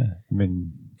 Yeah. I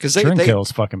mean, Because Turn they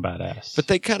Kill's fucking badass. but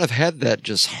they kind of had that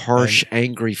just harsh,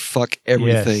 angry, fuck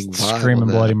everything Yes, vibe screaming on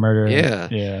that. bloody murder. Yeah.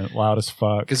 Yeah, loud as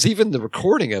fuck. Because even the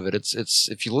recording of it, it's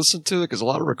if you listen to it, because a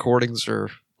lot of recordings are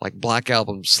like Black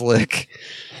Album slick,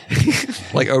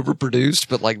 like overproduced,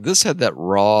 but like this had that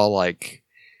raw, like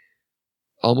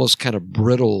almost kind of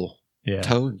brittle Yeah.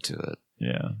 tone to it.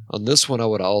 Yeah. On this one, I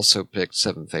would also pick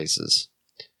Seven Faces.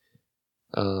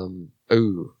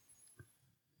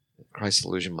 Christ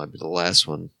Illusion might be the last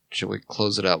one. Should we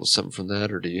close it out with something from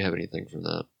that, or do you have anything from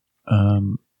that?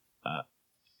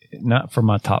 Not for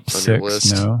my top On your 6,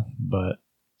 list? no, but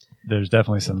there's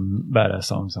definitely some badass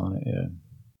songs on it. Yeah.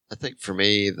 I think for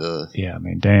me, Yeah. I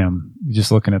mean, damn.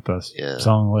 Just looking at the Yeah.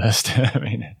 song list. I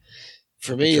mean,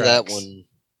 for me, The that tracks. one,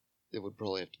 it would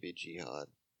probably have to be Jihad.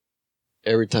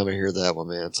 Every time I hear that one,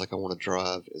 man, it's like I want to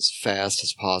drive as fast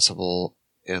as possible,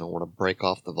 and I want to break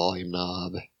off the volume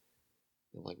knob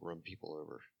and like run people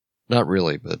over. Not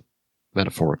really, but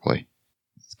metaphorically.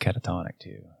 it's catatonic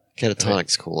too.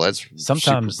 Catatonic's cool. That's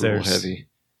Sometimes super brutal there's- heavy.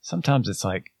 Sometimes it's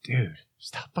like, dude,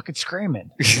 stop fucking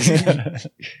screaming.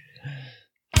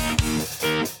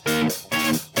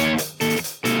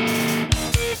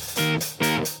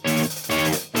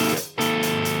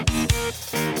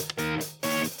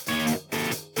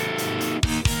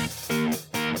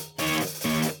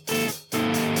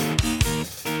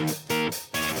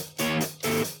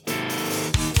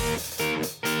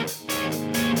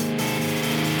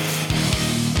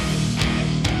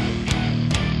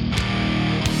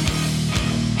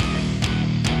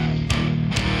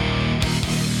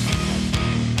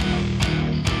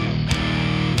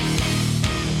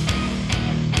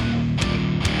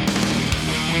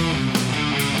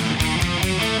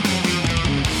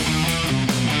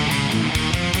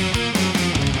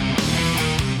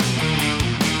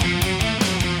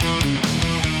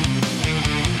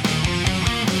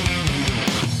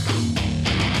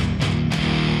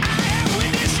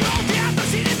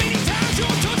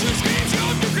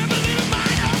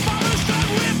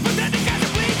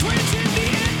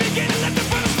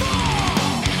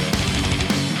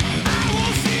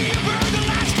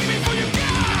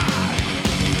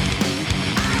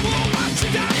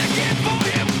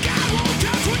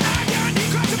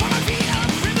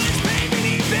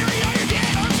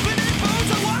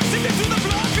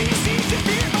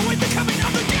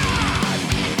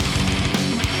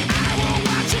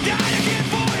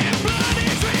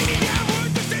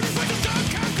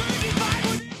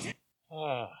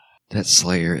 That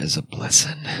Slayer is a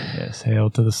blessing. Yes, hail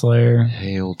to the Slayer.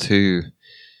 Hail to.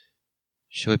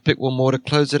 Shall we pick one more to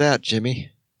close it out,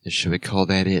 Jimmy? Or should we call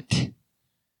that it?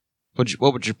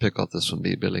 What would your pick off this one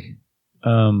be, Billy?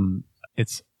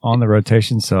 It's on the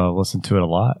rotation, so I listen to it a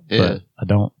lot. Yeah. But I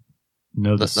don't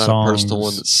know the That's not songs. a personal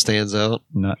one that stands out.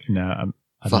 No, I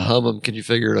If I hum them, can you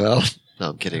figure it out? No,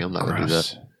 I'm kidding. I'm not going to do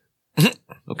that. Gross.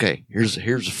 Okay, here's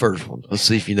the first one. Let's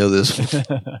see if you know this one.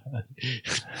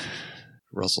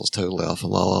 Russell's totally off in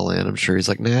La La Land. I'm sure he's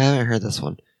like, nah, I haven't heard this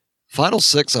one. Final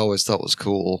Six I always thought was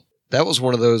cool. That was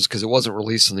one of those, because it wasn't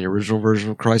released in the original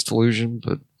version of Christ Illusion,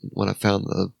 but when I found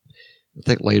I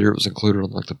think later it was included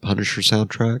on like the Punisher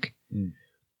soundtrack. Mm.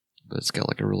 But it's got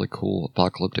like a really cool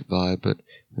apocalyptic vibe, but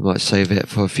we might save it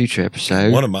for a future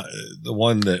episode. The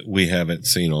one that we haven't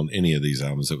seen on any of these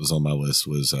albums that was on my list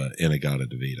was Inagata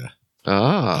Devita. I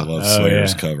Ah, love Oh,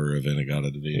 Slayer's yeah. cover of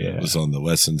Inagata Devita. Yeah. It was on the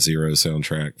Less Than Zero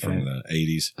soundtrack from the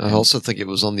 80s. I also think it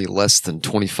was on the less than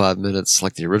 25 minutes,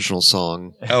 like the original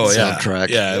song Oh yeah, soundtrack.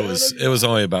 yeah. It was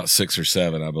only about 6 or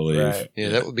 7, I believe. Right. Yeah,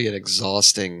 that would be an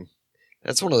exhausting.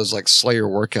 That's one of those like Slayer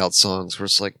workout songs where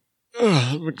it's like,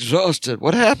 "Ugh, I'm exhausted.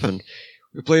 What happened?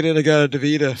 We played Inagata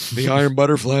Devita, the Iron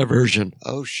Butterfly version.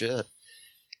 Oh shit!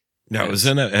 No, it was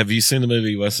in it. Have you seen the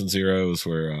movie Less Than Zero? It was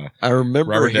where I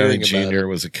remember Robert Downey hearing about Jr. it.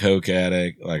 was a coke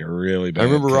addict, like a really bad. I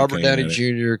remember Robert cocaine Downey addict,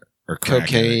 Jr. or crack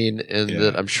cocaine, and Yeah.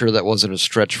 that I'm sure that wasn't a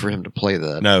stretch for him to play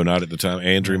that. No, not at the time.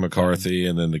 Andrew McCarthy,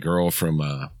 and then the girl from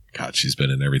God, she's been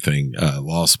in everything.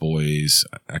 Lost Boys.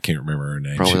 I can't remember her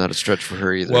name. Probably She- not a stretch for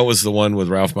her either. What was the one with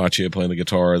Ralph Macchio playing the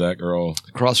guitar? That girl.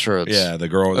 Crossroads. Yeah, the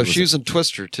girl. Oh, that she was in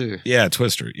Twister too. Yeah,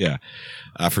 Twister. Yeah,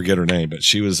 I forget her name, but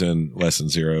she was in Less Than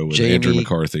Zero with Jamie Andrew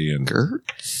McCarthy and Gert.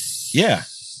 yeah,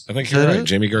 I think Is you're that right, it?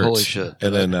 Jamie Gertz. Holy shit!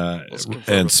 And then Let's confirm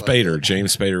and if I Spader, did.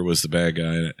 James Spader was the bad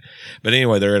guy in it. But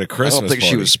anyway, they're at a I Christmas don't think party.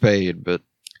 she was spayed, but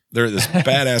They're at this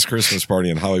badass Christmas party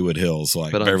in Hollywood Hills,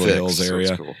 like but I'm Beverly fixed, Hills so area.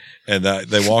 it's cool. And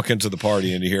they walk into the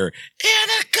party and you hear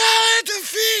Inagata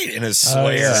Defeat and it's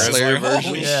Slayer. yeah. It's Slayer like, version?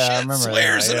 holy Yeah, I shit, remember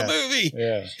Slayer's that, in a movie.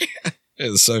 Yeah.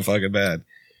 It's so fucking bad.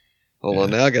 Hold on,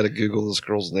 now I got to Google this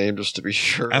girl's name just to be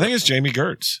sure. I think it's Jamie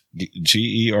Gertz.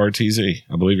 Gertz.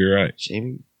 I believe you're right.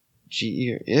 Jamie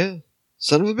G. Yeah,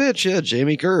 son of a bitch. Yeah,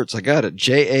 Jamie Gertz. I got it.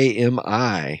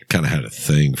 Jami. Kind of had a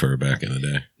thing for her back in the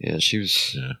day. Yeah, she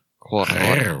was Yeah. quite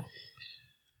hot.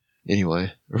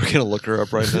 Anyway, we're gonna look her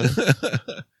up right now.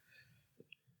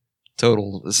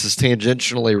 Total. This is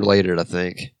tangentially related, I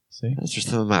think. See? Those are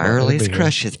some of my Well, earliest that'd be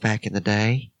crushes back in the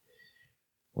day.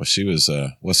 Well, she was,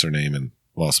 what's her name in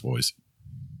Lost Boys?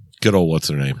 Good old what's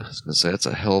her name? I was going to say, that's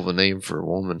a hell of a name for a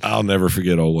woman. I'll never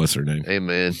forget old what's her name. Hey,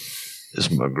 man. This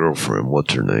is my girlfriend.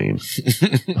 What's her name?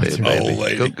 Hey, baby. old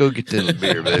lady. Go get this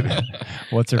beer, baby.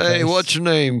 What's her Hey, face? what's your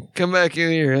name? Come back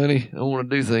in here, honey. I want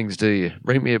to do things to you.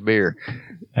 Bring me a beer.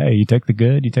 Hey, you take the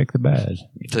good, you take the bad.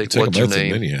 You take Took what's them your both in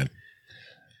name? then he had.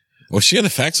 Was she in the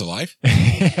Facts of Life?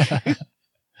 Yeah,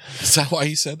 Is that why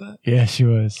you said that? she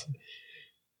was.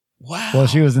 Wow. Well,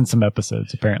 she was in some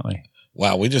episodes, apparently.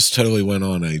 Wow, we just totally went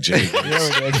on a Jay.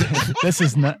 Yeah, we did. This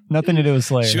is nothing to do with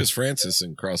Slayer. She was Francis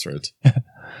in Crossroads.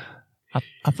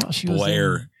 I thought she was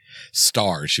Blair.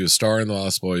 Star. She was Star in the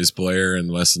Lost Boys, Blair in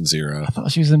Less Than Zero. I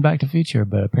thought she was in Back to the Future,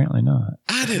 but apparently not.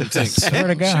 I didn't think so. Swear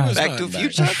to God. She was Back not to in the I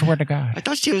Future? swear to God.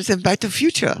 thought she was in Back to the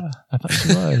Future. I thought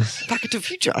she was. Back to the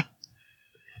Future.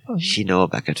 She know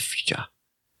Back to the Future.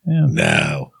 Yeah,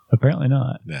 No. apparently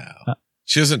not. No.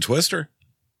 She was in Twister?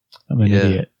 I'm an Yeah.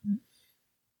 idiot. In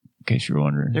case you're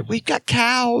wondering. We've got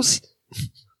cows.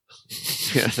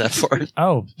 Yeah, that part.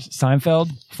 Oh,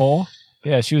 Seinfeld? Full?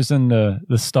 Yeah, she was in the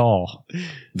stall.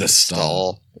 The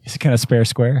Stall. It's kind of spare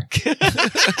square.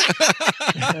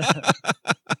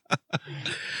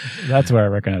 That's where I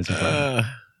recognize her from.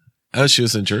 Oh, she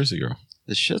was in Jersey Girl.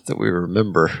 The shit that we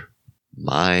remember.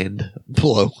 Mind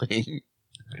blowing.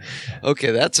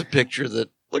 Okay, that's a picture that.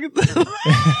 Look at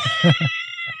that.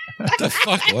 What the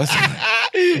fuck was that?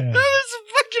 Yeah. That is some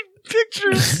fucking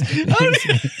pictures.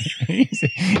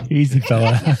 Easy,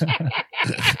 fella.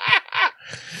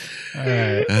 All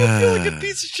right. I feel like a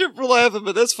piece of shit for laughing,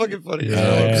 but that's fucking funny. Yeah.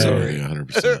 Oh, I'm sorry,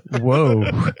 100%. Whoa.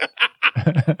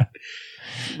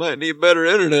 You might need better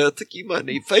internet. I think you might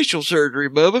need facial surgery,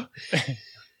 Bubba.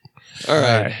 All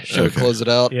right. right. Should we Okay. close it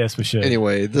out? Yes, we should.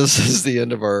 Anyway, this is the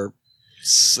end of our.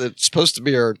 It's supposed to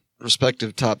be our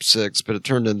respective top 6, but it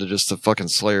turned into just a fucking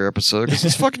Slayer episode because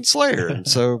it's fucking Slayer. And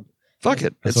so, fuck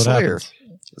it. That's It's what Slayer. happens.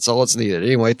 That's all that's needed.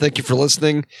 Anyway, thank you for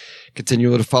listening.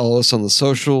 Continue to follow us on the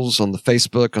socials, on the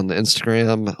Facebook, on the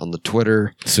Instagram, on the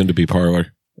Twitter, Soon to be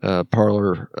Parlor.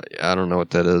 Parlor. I don't know what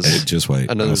that is. Hey, just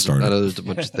wait. I know I'll there's start it. a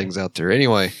bunch of things out there.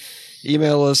 Anyway,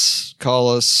 email us,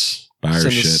 call us, Buy our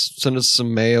shit. send us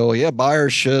some mail. Yeah, buy our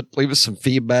shit. Leave us some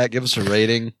feedback. Give us a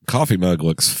rating. Coffee mug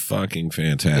looks fucking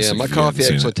fantastic. Yeah, my if you coffee haven't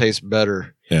seen actually it. tastes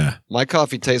better. Yeah. My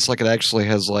coffee tastes like it actually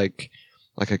has like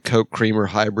a Coke creamer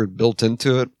hybrid built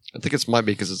into it. I think it might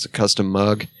be because it's a custom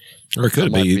mug. Or it could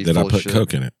That might be be that I full of put shit.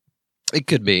 Coke in it. It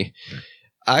could be.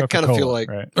 I kind of feel Coca-Cola, like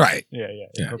right? Right. Yeah.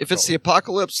 Yeah. if it's the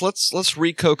apocalypse, let's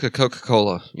re-Coca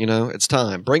Coca-Cola. You know, it's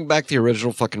time. Bring back the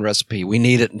original fucking recipe. We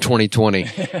need it in 2020.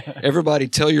 Everybody,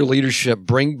 tell your leadership,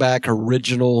 bring back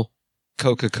original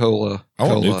Coca-Cola. I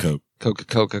want new Cola. Coke.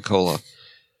 Coca-Cola.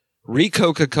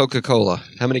 Re-Coca Coca-Cola.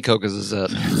 How many Cocas is that?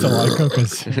 It's a lot of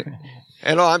cocas.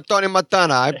 Hello, I'm Tony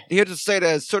Montana. I'm here to say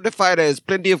that certified there's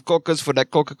plenty of Cocas for that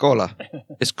Coca-Cola.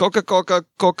 It's Coca-Cola.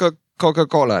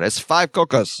 It's 5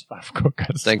 Cocas. 5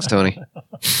 cocas. Thanks, Tony.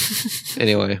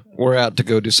 Anyway, we're out to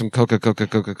go do some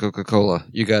Coca-Cola.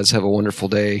 You guys have a wonderful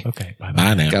day. Okay. Bye.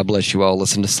 Bye now. God bless you all.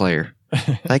 Listen to Slayer.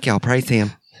 Thank y'all. Praise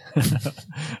him. Thanks,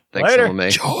 Later.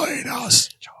 LMA. Join us.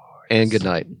 And good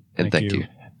night. And thank you.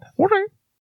 Okay.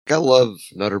 I love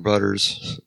Nutter Butters.